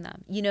you'll find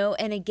them.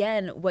 And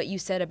again, what you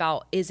said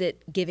about, is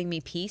it giving me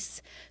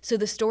peace? So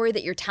the story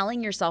that you're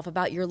telling yourself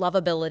about your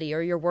lovability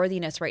or your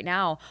worthiness right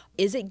now,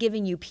 is it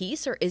giving you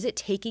peace or is it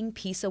taking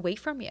peace away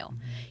from you?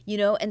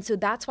 Mm-hmm. And so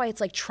that's why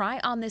it's like, try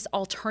on this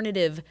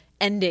alternative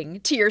ending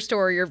to your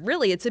story, or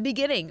really it's a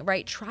beginning,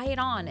 right? Try it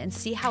on and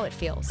see how it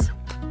feels.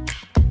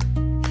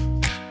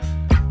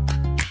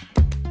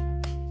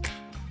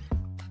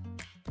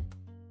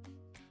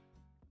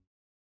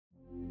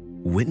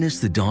 Witness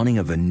the dawning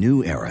of a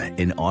new era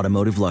in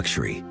automotive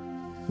luxury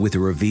with a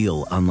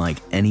reveal unlike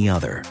any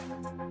other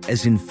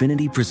as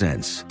Infiniti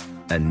presents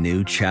a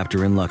new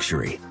chapter in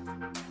luxury,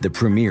 the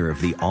premiere of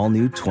the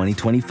all-new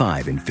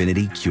 2025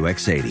 Infiniti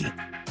QX80.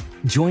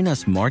 Join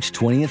us March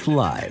 20th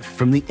live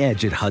from the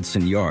Edge at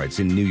Hudson Yards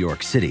in New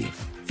York City,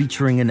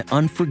 featuring an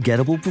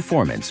unforgettable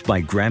performance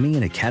by Grammy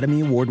and Academy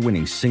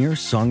Award-winning singer,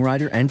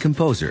 songwriter, and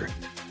composer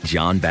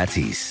Jon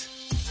Batiste.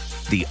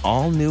 The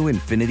all-new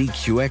Infiniti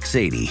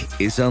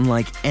QX80 is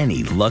unlike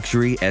any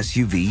luxury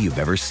SUV you've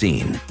ever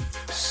seen.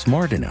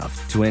 Smart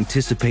enough to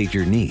anticipate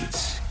your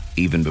needs,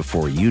 even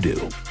before you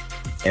do.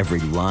 Every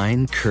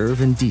line,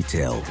 curve, and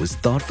detail was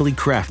thoughtfully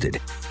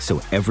crafted,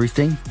 so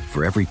everything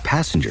for every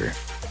passenger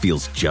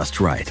feels just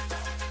right.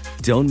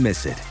 Don't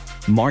miss it.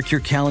 Mark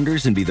your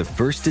calendars and be the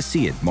first to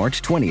see it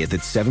March 20th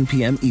at 7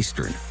 p.m.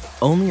 Eastern,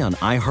 only on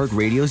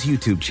iHeartRadio's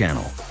YouTube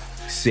channel.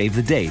 Save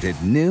the date at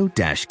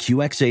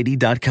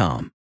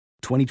new-QX80.com.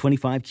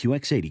 2025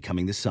 QX80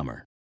 coming this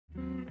summer.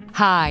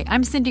 Hi,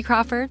 I'm Cindy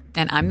Crawford,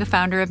 and I'm the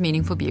founder of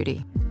Meaningful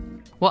Beauty.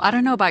 Well, I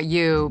don't know about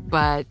you,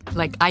 but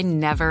I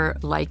never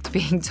liked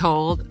being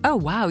told, oh,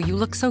 wow, you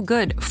look so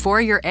good for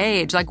your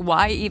age.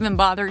 Why even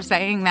bother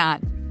saying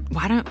that?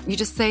 Why don't you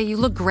just say you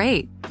look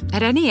great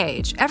at any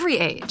age, every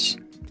age?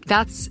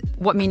 That's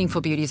what Meaningful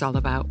Beauty is all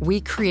about.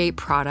 We create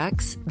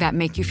products that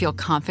make you feel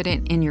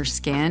confident in your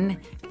skin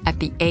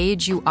at the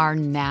age you are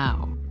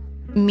now.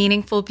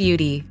 Meaningful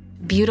Beauty.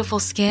 Beautiful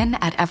skin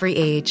at every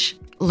age.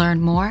 Learn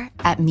more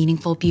at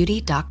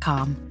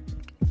meaningfulbeauty.com.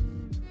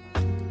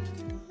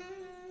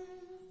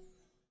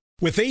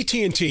 With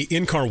AT&T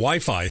in-car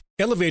Wi-Fi,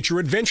 elevate your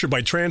adventure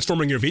by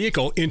transforming your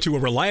vehicle into a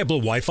reliable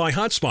Wi-Fi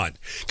hotspot.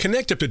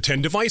 Connect up to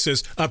 10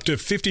 devices up to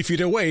 50 feet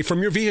away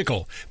from your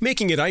vehicle,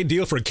 making it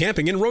ideal for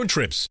camping and road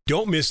trips.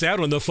 Don't miss out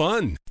on the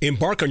fun.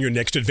 Embark on your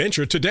next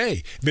adventure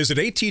today. Visit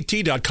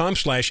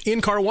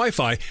att.com/in-car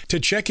Wi-Fi to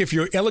check if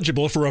you're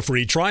eligible for a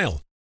free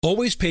trial.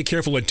 Always pay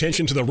careful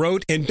attention to the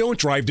road and don't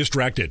drive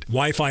distracted.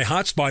 Wi-Fi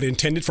hotspot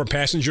intended for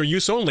passenger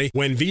use only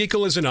when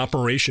vehicle is in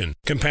operation.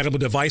 Compatible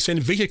device and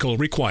vehicle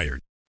required.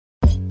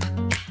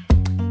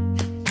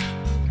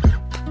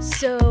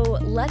 So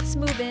let's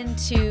move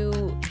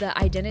into the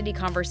identity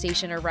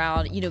conversation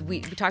around,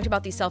 we talked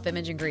about these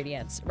self-image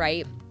ingredients,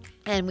 right?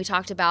 And we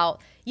talked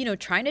about,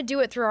 trying to do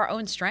it through our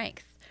own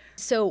strength.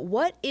 So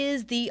what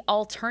is the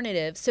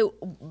alternative? So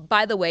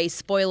by the way,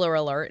 spoiler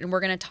alert, and we're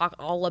going to talk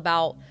all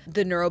about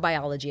the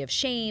neurobiology of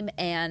shame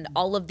and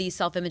all of these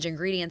self-image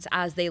ingredients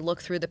as they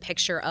look through the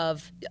picture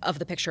of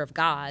the picture of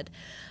God.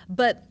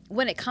 But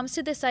when it comes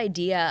to this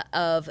idea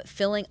of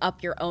filling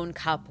up your own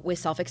cup with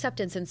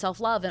self-acceptance and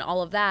self-love and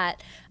all of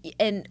that,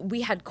 and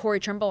we had Corey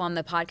Trimble on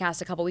the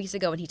podcast a couple weeks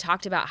ago, and he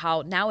talked about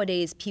how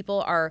nowadays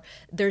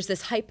there's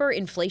this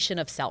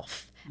hyperinflation of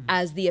self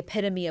as the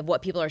epitome of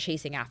what people are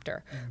chasing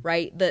after,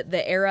 right?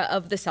 The era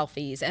of the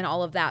selfies and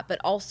all of that. But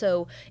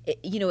also,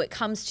 it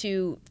comes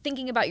to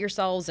thinking about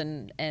yourselves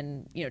and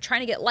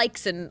trying to get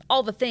likes and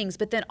all the things.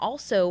 But then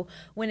also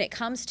when it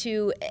comes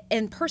to,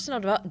 and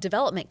personal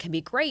development can be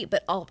great,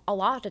 but a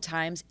lot of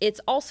times it's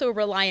also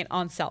reliant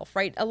on self,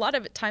 right? A lot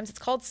of times it's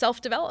called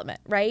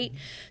self-development, right?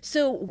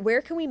 So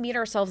where can we meet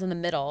ourselves in the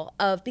middle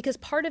of, because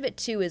part of it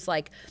too is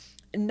like,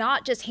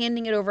 not just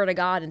handing it over to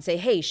God and say,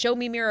 hey, show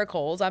me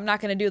miracles. I'm not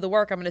going to do the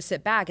work. I'm going to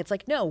sit back. It's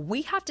like, no,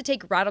 we have to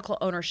take radical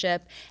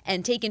ownership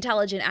and take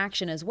intelligent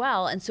action as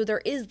well. And so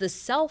there is the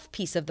self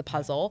piece of the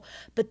puzzle,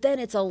 but then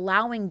it's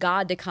allowing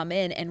God to come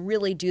in and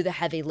really do the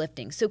heavy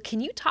lifting. So can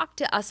you talk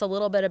to us a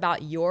little bit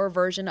about your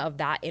version of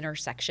that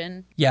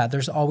intersection? Yeah,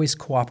 there's always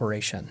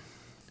cooperation.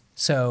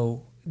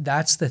 So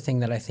that's the thing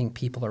that I think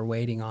people are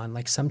waiting on.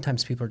 Like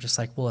sometimes people are just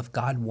like, well, if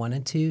God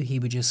wanted to, he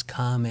would just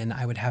come and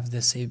I would have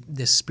this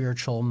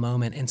spiritual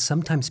moment. And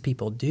sometimes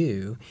people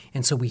do.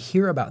 And so we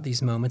hear about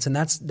these moments, and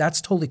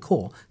that's totally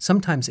cool.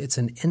 Sometimes it's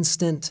an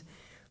instant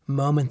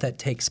moment that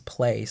takes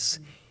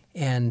place.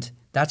 And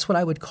that's what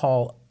I would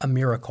call a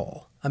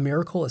miracle. A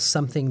miracle is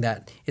something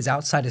that is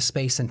outside of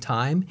space and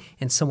time,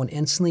 and someone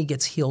instantly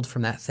gets healed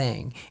from that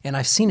thing. And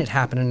I've seen it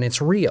happen, and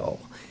it's real.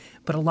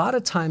 But a lot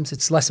of times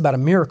it's less about a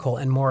miracle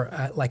and more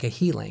like a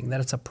healing,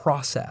 that it's a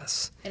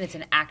process. And it's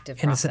an active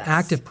process. And it's an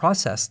active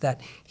process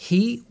that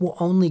he will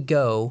only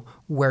go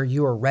where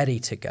you are ready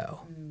to go.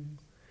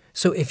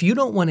 So if you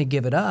don't want to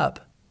give it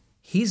up,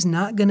 he's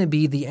not going to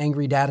be the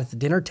angry dad at the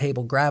dinner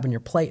table grabbing your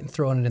plate and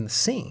throwing it in the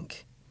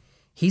sink.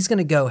 He's going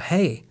to go,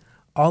 hey,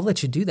 I'll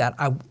let you do that.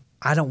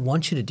 I don't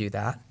want you to do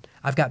that.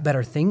 I've got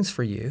better things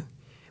for you.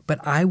 But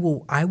I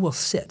will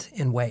sit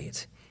and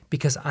wait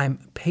because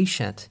I'm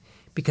patient,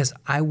 because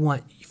I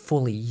want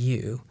fully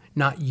you,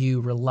 not you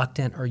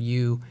reluctant or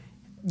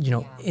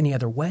any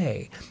other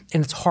way.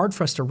 And it's hard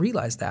for us to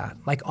realize that.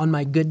 Like on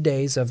my good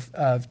days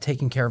of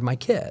taking care of my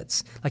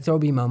kids, like there will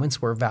be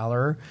moments where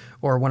Valor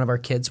or one of our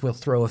kids will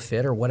throw a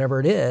fit or whatever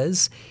it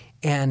is.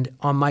 And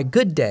on my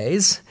good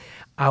days,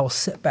 I'll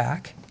sit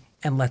back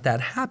and let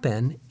that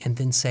happen and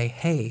then say,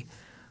 hey,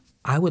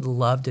 I would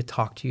love to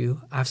talk to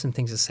you. I have some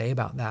things to say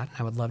about that.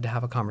 I would love to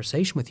have a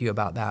conversation with you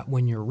about that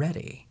when you're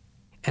ready,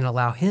 and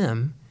allow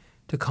him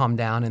to calm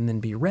down and then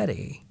be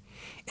ready.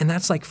 And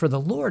that's like for the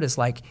Lord is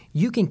like,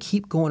 you can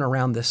keep going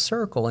around this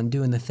circle and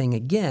doing the thing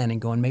again and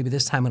going, maybe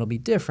this time it'll be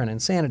different,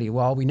 insanity,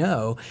 well, we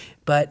know.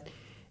 But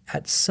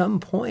at some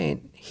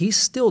point, he's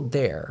still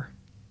there.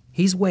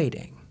 He's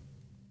waiting.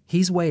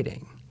 He's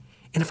waiting.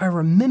 And if I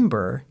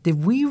remember,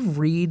 did we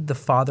read the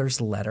Father's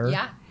letter?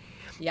 Yeah.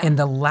 And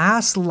the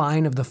last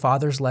line of the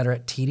Father's letter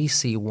at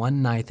TDC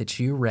one night that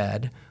you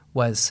read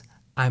was,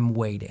 I'm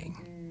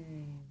waiting.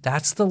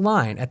 That's the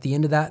line at the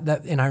end of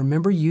that. And I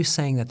remember you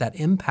saying that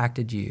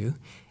impacted you.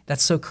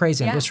 That's so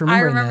crazy. I'm just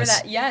remembering I remember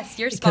this. that. Yes,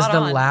 you're spot on.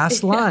 Because the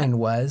last line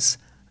was,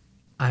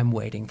 I'm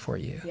waiting for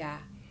you. Yeah.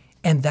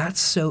 And that's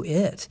so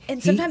it.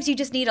 And sometimes you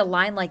just need a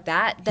line like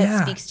that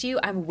speaks to you.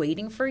 I'm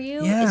waiting for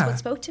you is what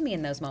spoke to me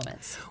in those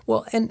moments.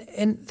 Well, and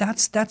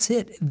that's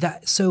it.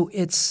 So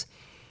it's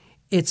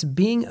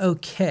being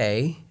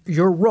okay.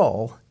 Your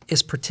role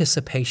is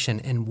participation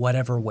in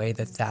whatever way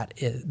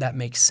that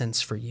makes sense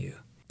for you.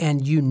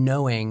 And you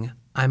knowing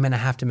I'm going to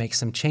have to make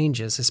some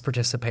changes is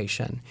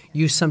participation.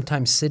 You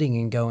sometimes sitting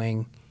and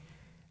going,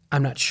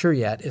 I'm not sure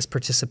yet, is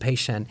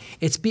participation.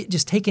 It's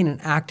just taking an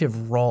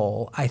active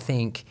role, I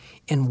think,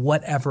 in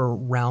whatever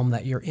realm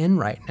that you're in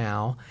right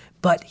now,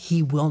 but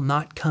he will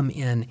not come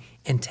in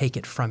and take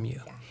it from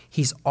you. Yeah.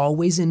 He's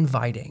always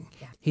inviting.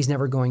 Yeah. He's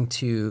never going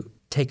to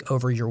take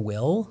over your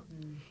will.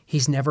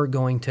 He's never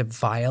going to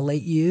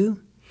violate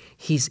you.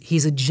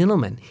 He's a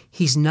gentleman.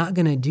 He's not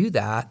going to do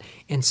that.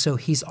 And so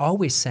he's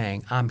always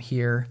saying, I'm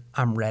here,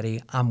 I'm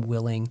ready, I'm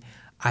willing.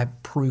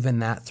 I've proven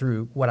that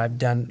through what I've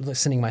done,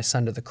 sending my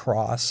son to the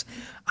cross.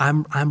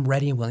 I'm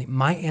ready and willing.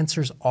 My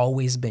answer's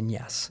always been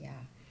yes. Yeah.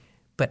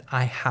 But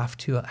I have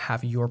to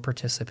have your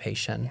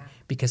participation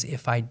because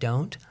if I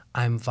don't,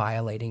 I'm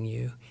violating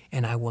you,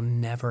 and I will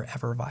never,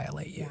 ever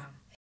violate you. Yeah.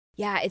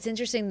 Yeah, it's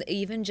interesting.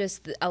 Even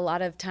just a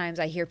lot of times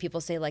I hear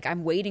people say like,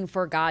 I'm waiting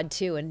for God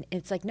too. And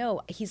it's like,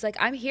 no, he's like,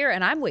 I'm here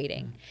and I'm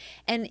waiting.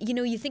 And,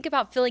 you think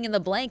about filling in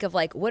the blank of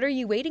like, what are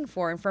you waiting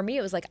for? And for me,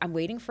 it was like, I'm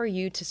waiting for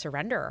you to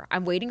surrender.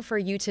 I'm waiting for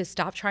you to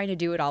stop trying to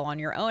do it all on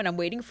your own. I'm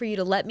waiting for you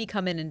to let me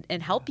come in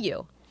and help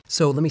you.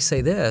 So let me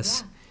say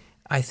this.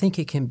 Yeah. I think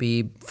it can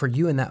be for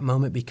you in that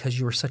moment because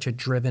you were such a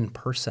driven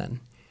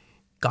person.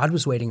 God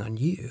was waiting on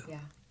you. Yeah.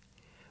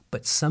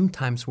 But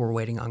sometimes we're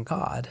waiting on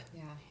God.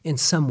 In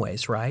some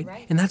ways, right?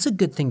 And that's a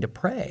good thing to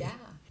pray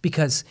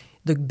because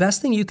the best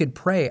thing you could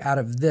pray out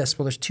of this,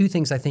 well, there's two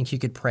things I think you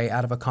could pray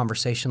out of a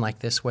conversation like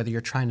this, whether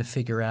you're trying to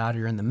figure it out or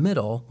you're in the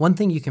middle. One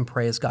thing you can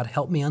pray is, God,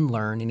 help me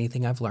unlearn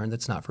anything I've learned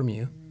that's not from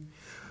you.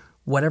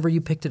 Whatever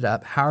you picked it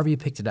up, however you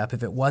picked it up,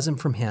 if it wasn't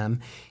from him,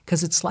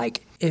 because it's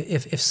like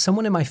if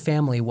someone in my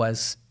family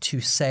was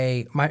to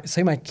say my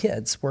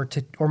kids were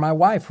to, or my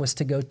wife was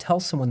to go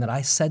tell someone that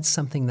I said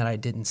something that I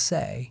didn't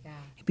say,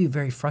 it'd be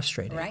very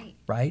frustrating,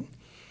 right?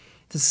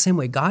 It's the same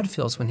way God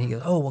feels when he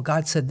goes, oh, well,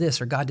 God said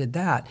this or God did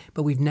that,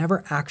 but we've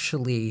never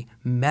actually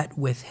met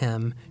with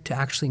him to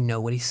actually know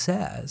what he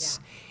says.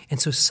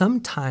 And so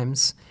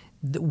sometimes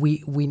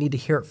we need to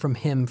hear it from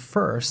him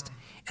first.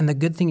 And the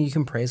good thing you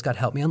can pray is, God,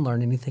 help me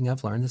unlearn anything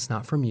I've learned that's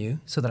not from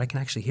you so that I can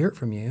actually hear it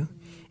from you.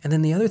 And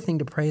then the other thing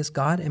to pray is,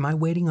 God, am I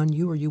waiting on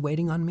you or are you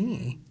waiting on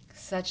me?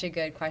 Such a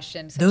good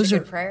question. Such a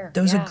good prayer.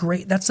 Those are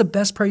great. That's the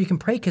best prayer you can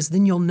pray because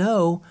then you'll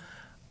know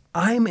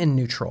I'm in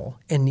neutral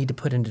and need to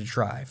put into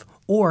drive.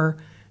 Or,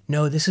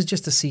 no, this is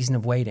just a season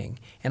of waiting.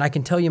 And I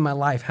can tell you in my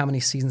life how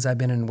many seasons I've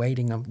been in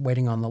waiting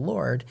on the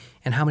Lord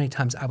and how many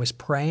times I was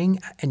praying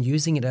and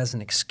using it as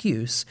an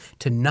excuse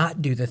to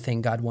not do the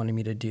thing God wanted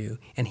me to do.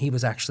 And he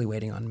was actually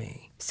waiting on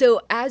me.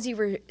 So as you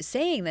were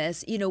saying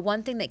this,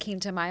 one thing that came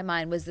to my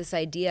mind was this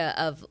idea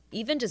of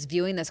even just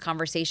viewing this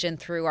conversation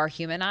through our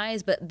human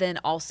eyes, but then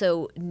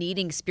also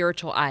needing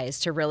spiritual eyes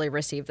to really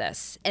receive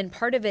this. And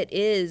part of it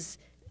is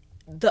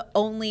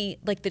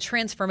the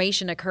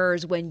transformation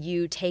occurs when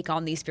you take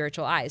on these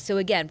spiritual eyes. So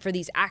again, for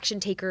these action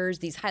takers,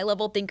 these high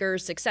level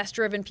thinkers, success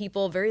driven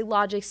people, very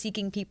logic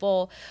seeking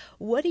people,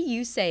 what do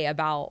you say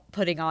about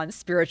putting on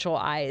spiritual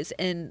eyes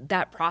in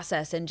that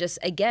process? And just,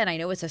 again, I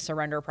know it's a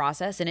surrender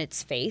process and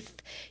it's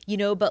faith,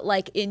 but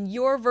like in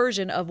your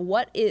version of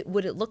would it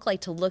look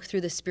like to look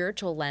through the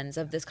spiritual lens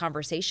of this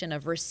conversation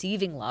of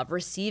receiving love,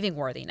 receiving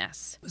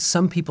worthiness?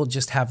 Some people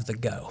just have the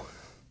go.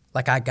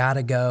 Like, I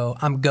gotta go.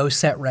 I'm go,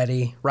 set,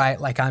 ready, right?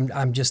 Like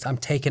I'm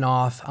taking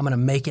off. I'm gonna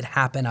make it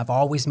happen. I've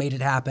always made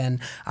it happen.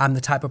 I'm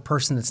the type of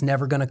person that's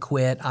never gonna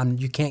quit.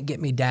 You can't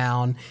get me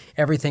down.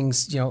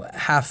 Everything's,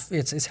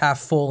 it's half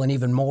full and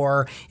even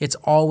more. It's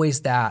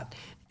always that.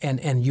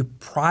 And you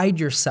pride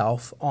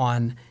yourself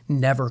on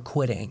never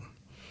quitting.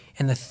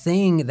 And the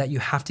thing that you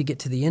have to get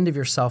to the end of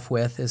yourself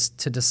with is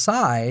to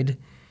decide,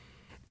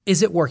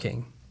 is it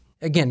working?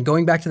 Again,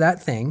 going back to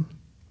that thing,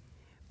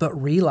 but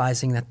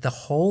realizing that the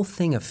whole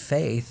thing of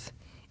faith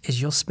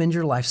is you'll spend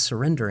your life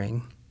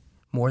surrendering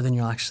more than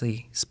you'll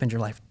actually spend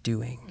your life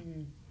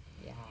doing.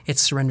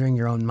 It's surrendering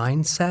your own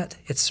mindset.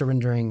 It's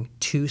surrendering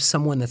to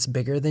someone that's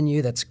bigger than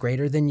you, that's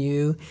greater than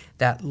you,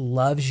 that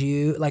loves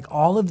you. Like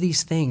all of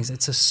these things,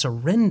 it's a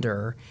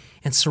surrender,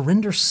 and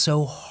surrender's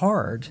so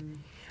hard.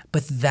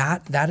 But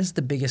that is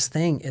the biggest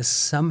thing, is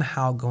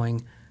somehow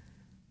going,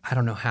 I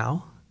don't know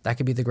how. That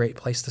could be the great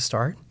place to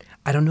start.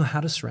 I don't know how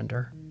to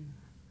surrender.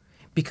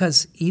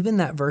 Because even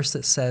that verse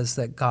that says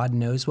that God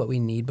knows what we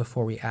need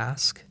before we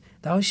ask,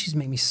 that always used to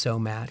make me so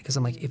mad, because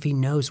I'm like, if he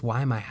knows,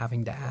 why am I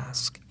having to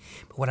ask?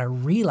 But what I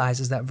realize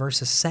is that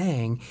verse is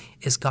saying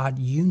is, God,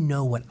 you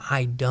know what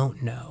I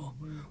don't know.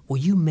 Will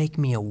you make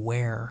me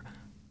aware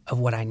of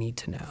what I need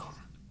to know?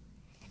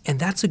 And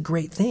that's a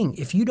great thing.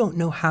 If you don't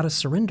know how to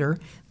surrender,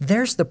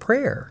 there's the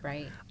prayer.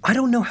 Right. I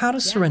don't know how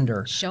to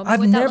surrender. Show me I've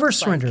what that never looks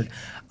surrendered. like.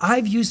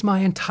 I've used my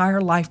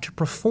entire life to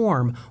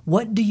perform.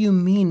 What do you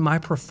mean my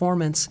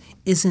performance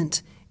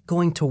isn't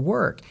going to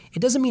work? It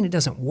doesn't mean it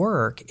doesn't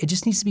work. It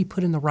just needs to be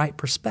put in the right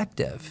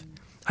perspective.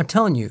 I'm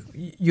telling you,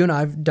 you and I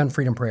have done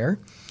Freedom Prayer.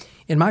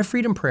 In my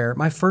Freedom Prayer,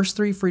 my first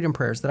 3 Freedom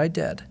Prayers that I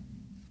did,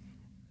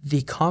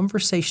 the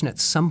conversation at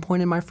some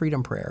point in my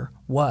Freedom Prayer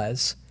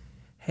was,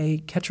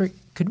 hey, Ketrick,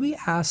 could we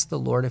ask the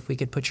Lord if we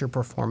could put your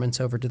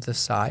performance over to the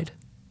side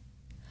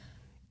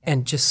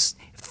and just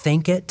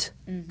think it?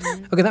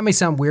 Okay, that may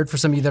sound weird for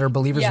some of you that are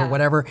believers or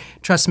whatever.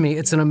 Trust me,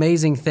 it's an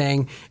amazing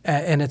thing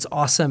and it's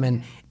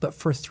awesome. But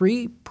for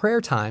 3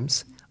 prayer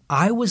times,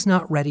 I was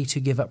not ready to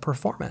give up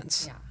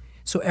performance.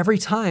 So every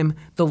time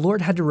the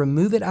Lord had to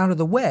remove it out of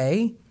the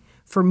way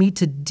for me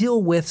to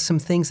deal with some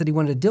things that he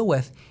wanted to deal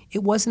with.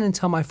 It wasn't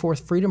until my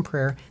 4th Freedom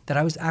Prayer that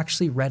I was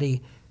actually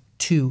ready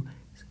to,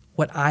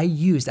 what I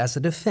used as a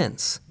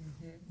defense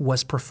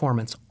was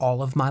performance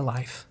all of my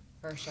life.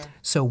 For sure.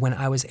 So when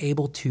I was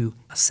able to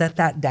set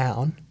that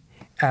down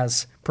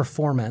as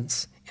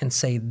performance and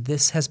say,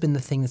 this has been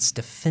the thing that's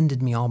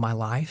defended me all my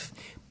life,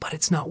 but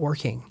it's not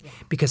working.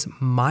 Because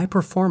my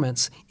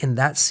performance in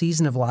that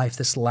season of life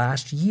this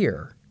last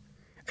year,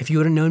 if you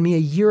would have known me a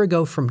year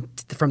ago from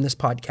this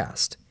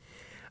podcast,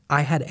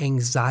 I had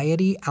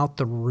anxiety out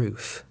the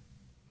roof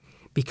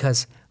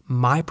because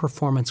my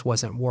performance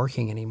wasn't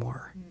working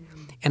anymore.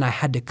 And I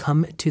had to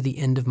come to the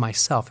end of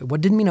myself. It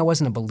didn't mean I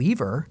wasn't a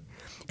believer.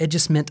 It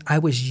just meant I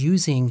was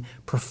using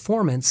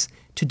performance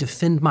to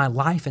defend my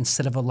life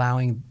instead of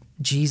allowing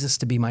Jesus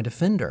to be my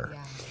defender.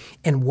 Yeah.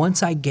 And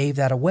once I gave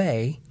that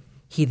away,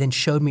 he then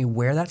showed me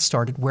where that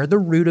started, where the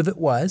root of it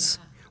was,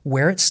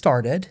 where it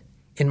started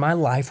in my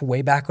life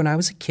way back when I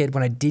was a kid,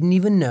 when I didn't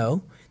even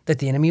know that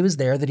the enemy was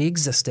there, that he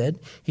existed.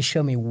 He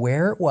showed me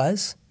where it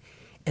was.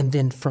 And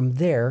then from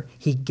there,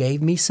 he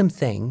gave me some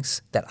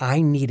things that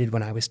I needed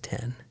when I was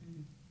 10.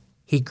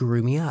 He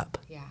grew me up.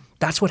 Yeah.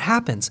 That's what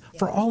happens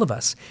for all of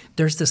us.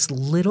 There's this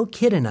little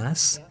kid in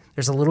us. Yeah.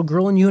 There's a little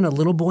girl in you and a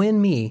little boy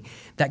in me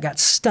that got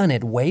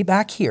stunted way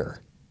back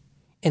here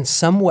in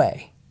some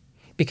way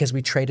because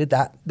we traded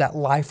that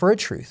lie for a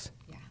truth.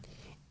 Yeah.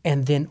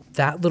 And then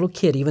that little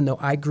kid, even though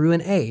I grew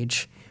in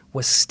age,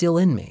 was still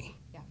in me.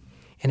 Yeah.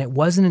 And it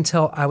wasn't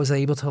until I was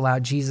able to allow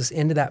Jesus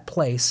into that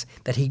place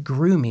that he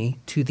grew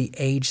me to the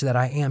age that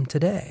I am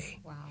today.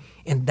 Wow.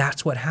 And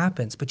that's what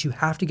happens. But you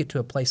have to get to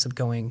a place of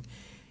going,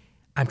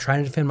 I'm trying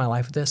to defend my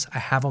life with this. I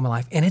have all my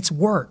life, and it's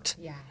worked.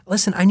 Yeah.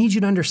 Listen, I need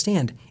you to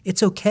understand,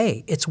 it's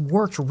okay. It's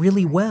worked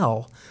really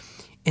well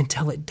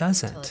until it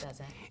doesn't.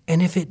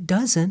 And if it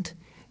doesn't,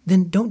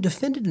 then don't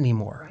defend it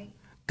anymore. Right.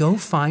 Go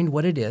find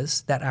what it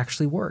is that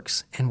actually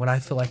works. And what I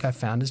feel like I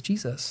found is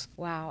Jesus.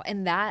 Wow.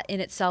 And that in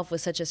itself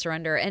was such a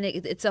surrender. And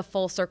it's a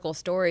full circle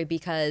story,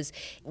 because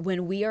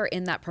when we are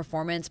in that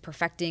performance,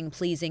 perfecting,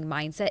 pleasing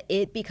mindset,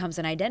 it becomes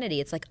an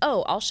identity. It's like,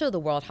 oh, I'll show the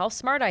world how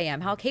smart I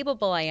am, how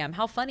capable I am,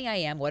 how funny I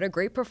am, what a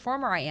great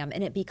performer I am.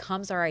 And it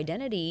becomes our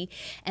identity.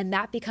 And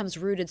that becomes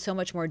rooted so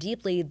much more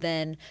deeply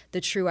than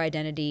the true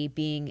identity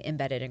being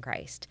embedded in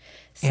Christ.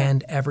 So,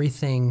 and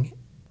everything,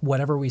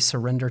 whatever we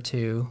surrender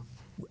to,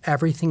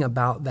 everything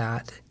about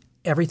that,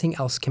 everything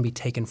else can be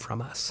taken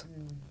from us.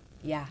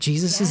 Yeah.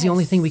 Jesus is the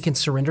only thing we can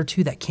surrender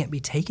to that can't be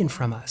taken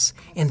from us.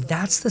 And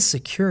that's the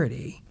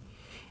security,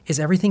 is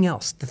everything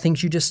else, the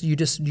things you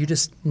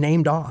just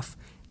named off,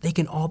 they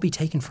can all be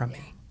taken from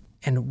me.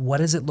 And what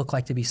does it look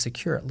like to be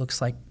secure? It looks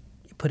like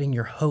putting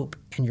your hope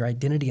and your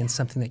identity in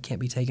something that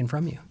can't be taken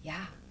from you.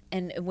 Yeah.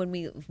 And when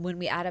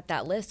we add up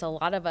that list, a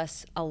lot of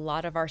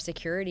our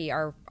security,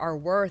 our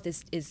worth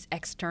is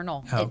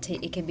external. Oh.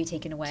 It can be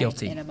taken away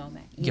in a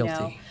moment. You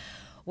know?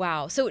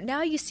 Wow. So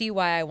now you see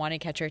why I wanted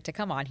Kettrick to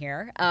come on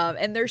here.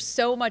 And there's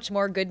so much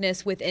more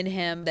goodness within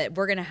him that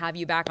we're going to have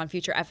you back on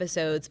future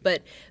episodes.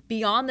 But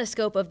beyond the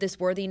scope of this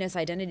worthiness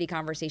identity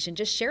conversation,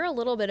 just share a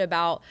little bit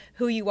about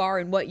who you are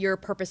and what you're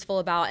purposeful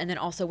about, and then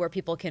also where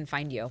people can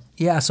find you.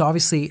 Yeah. So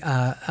obviously,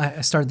 I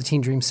started the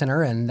Teen Dream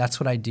Center, and that's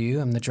what I do.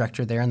 I'm the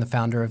director there and the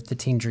founder of the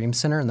Teen Dream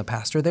Center and the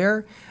pastor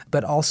there.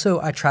 But also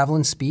I travel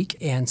and speak.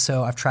 And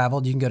so I've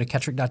traveled. You can go to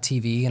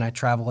Kettrick.tv, and I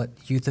travel at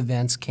youth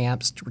events,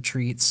 camps,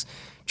 retreats,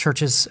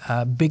 churches,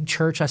 big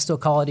church, I still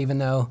call it, even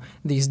though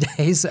these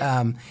days,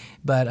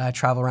 but I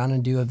travel around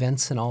and do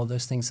events and all of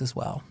those things as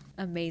well.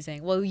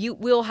 Amazing. Well,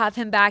 we'll have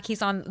him back.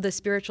 He's on the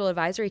spiritual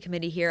advisory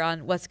committee here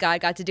on What's God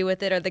Got to Do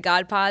With It, or the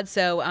God Pod.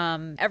 So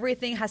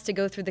everything has to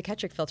go through the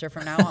Kettrick filter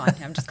from now on.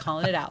 I'm just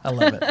calling it out. I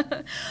love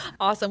it.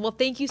 Awesome. Well,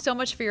 thank you so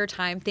much for your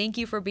time. Thank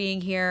you for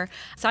being here.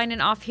 Signing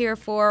off here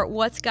for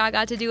What's God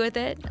Got to Do With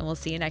It, and we'll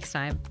see you next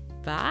time.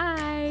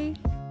 Bye.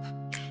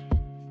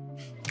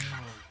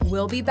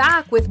 We'll be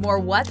back with more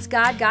What's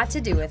God Got to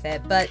Do With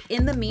It. But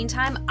in the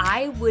meantime,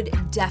 I would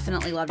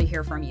definitely love to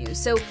hear from you.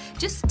 So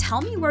just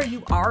tell me where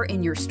you are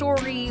in your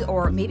story,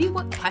 or maybe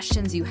what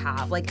questions you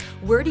have. Like,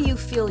 where do you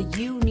feel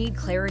you need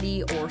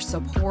clarity or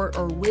support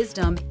or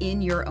wisdom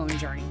in your own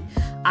journey?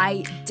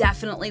 I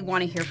definitely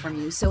want to hear from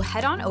you. So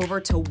head on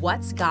over to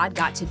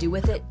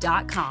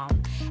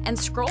whatsgodgottodowithit.com and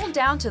scroll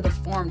down to the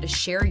form to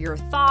share your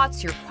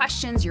thoughts, your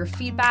questions, your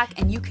feedback,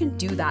 and you can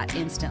do that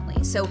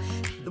instantly. So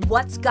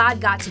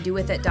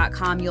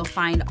whatsgodgottodowithit.com, you'll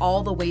find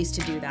all the ways to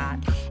do that.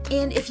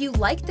 And if you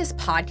like this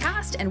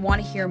podcast and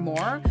want to hear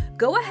more,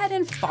 go ahead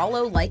and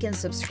follow, like, and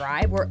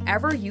subscribe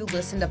wherever you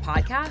listen to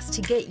podcasts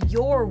to get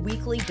your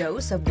weekly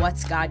dose of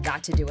What's God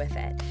Got to Do With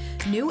It.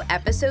 New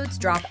episodes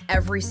drop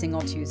every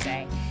single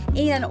Tuesday.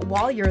 And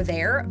while you're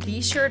there,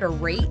 be sure to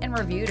rate and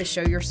review to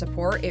show your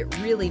support. It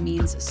really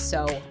means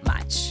so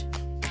much.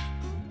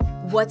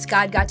 What's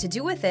God Got to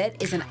Do With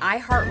It is an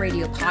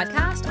iHeartRadio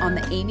podcast on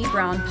the Amy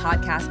Brown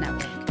Podcast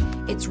Network.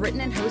 It's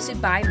written and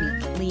hosted by me,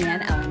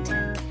 Leanne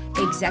Ellington.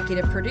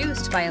 Executive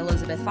produced by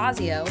Elizabeth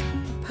Fazio.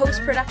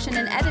 Post-production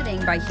and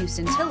editing by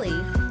Houston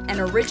Tilley. And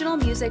original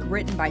music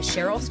written by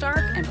Cheryl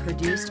Stark and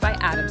produced by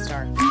Adam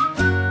Stark.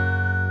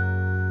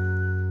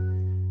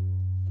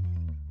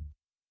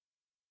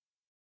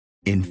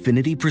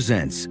 Infiniti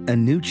presents a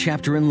new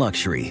chapter in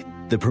luxury,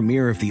 the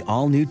premiere of the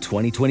all-new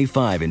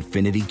 2025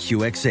 Infiniti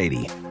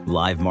QX80,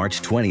 live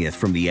March 20th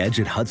from the Edge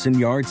at Hudson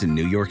Yards in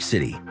New York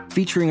City,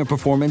 featuring a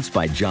performance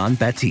by John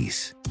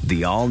Batiste.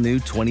 The all-new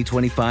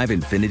 2025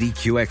 Infiniti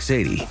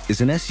QX80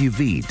 is an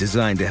SUV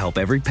designed to help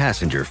every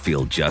passenger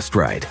feel just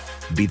right.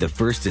 Be the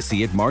first to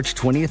see it March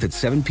 20th at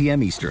 7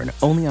 p.m. Eastern,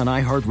 only on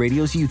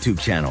iHeartRadio's YouTube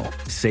channel.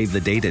 Save the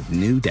date at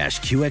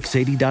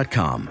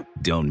new-QX80.com.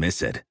 Don't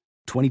miss it.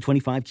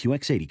 2025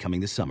 QX80 coming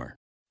this summer.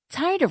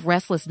 Tired of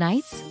restless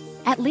nights?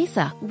 At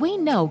Leesa, we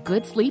know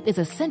good sleep is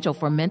essential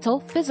for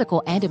mental,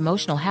 physical, and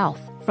emotional health.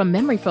 From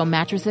memory foam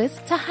mattresses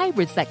to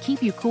hybrids that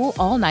keep you cool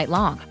all night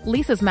long,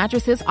 Leesa's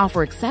mattresses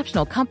offer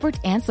exceptional comfort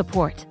and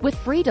support with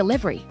free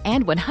delivery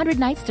and 100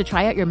 nights to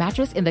try out your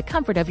mattress in the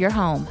comfort of your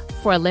home.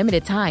 For a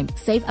limited time,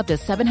 save up to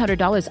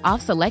 $700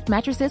 off select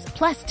mattresses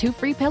plus 2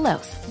 free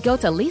pillows. Go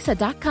to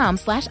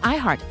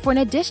leesa.com/iHeart for an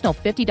additional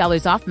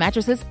 $50 off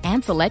mattresses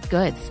and select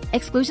goods.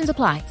 Exclusions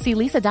apply. See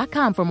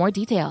leesa.com for more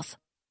details.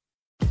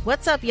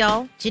 What's up,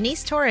 y'all?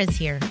 Janice Torres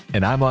here.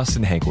 And I'm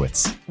Austin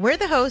Hankwitz. We're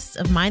the hosts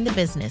of Mind the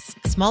Business,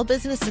 Small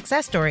Business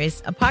Success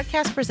Stories, a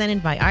podcast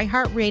presented by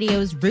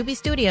iHeartRadio's Ruby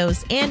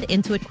Studios and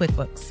Intuit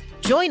QuickBooks.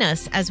 Join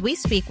us as we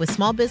speak with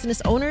small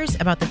business owners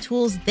about the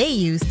tools they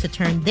use to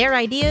turn their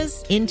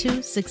ideas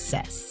into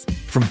success.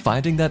 From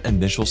finding that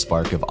initial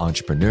spark of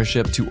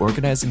entrepreneurship to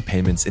organizing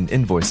payments and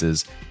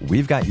invoices,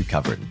 we've got you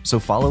covered. So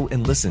follow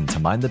and listen to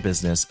Mind the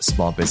Business,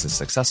 Small Business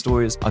Success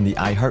Stories on the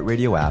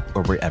iHeartRadio app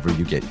or wherever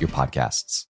you get your podcasts.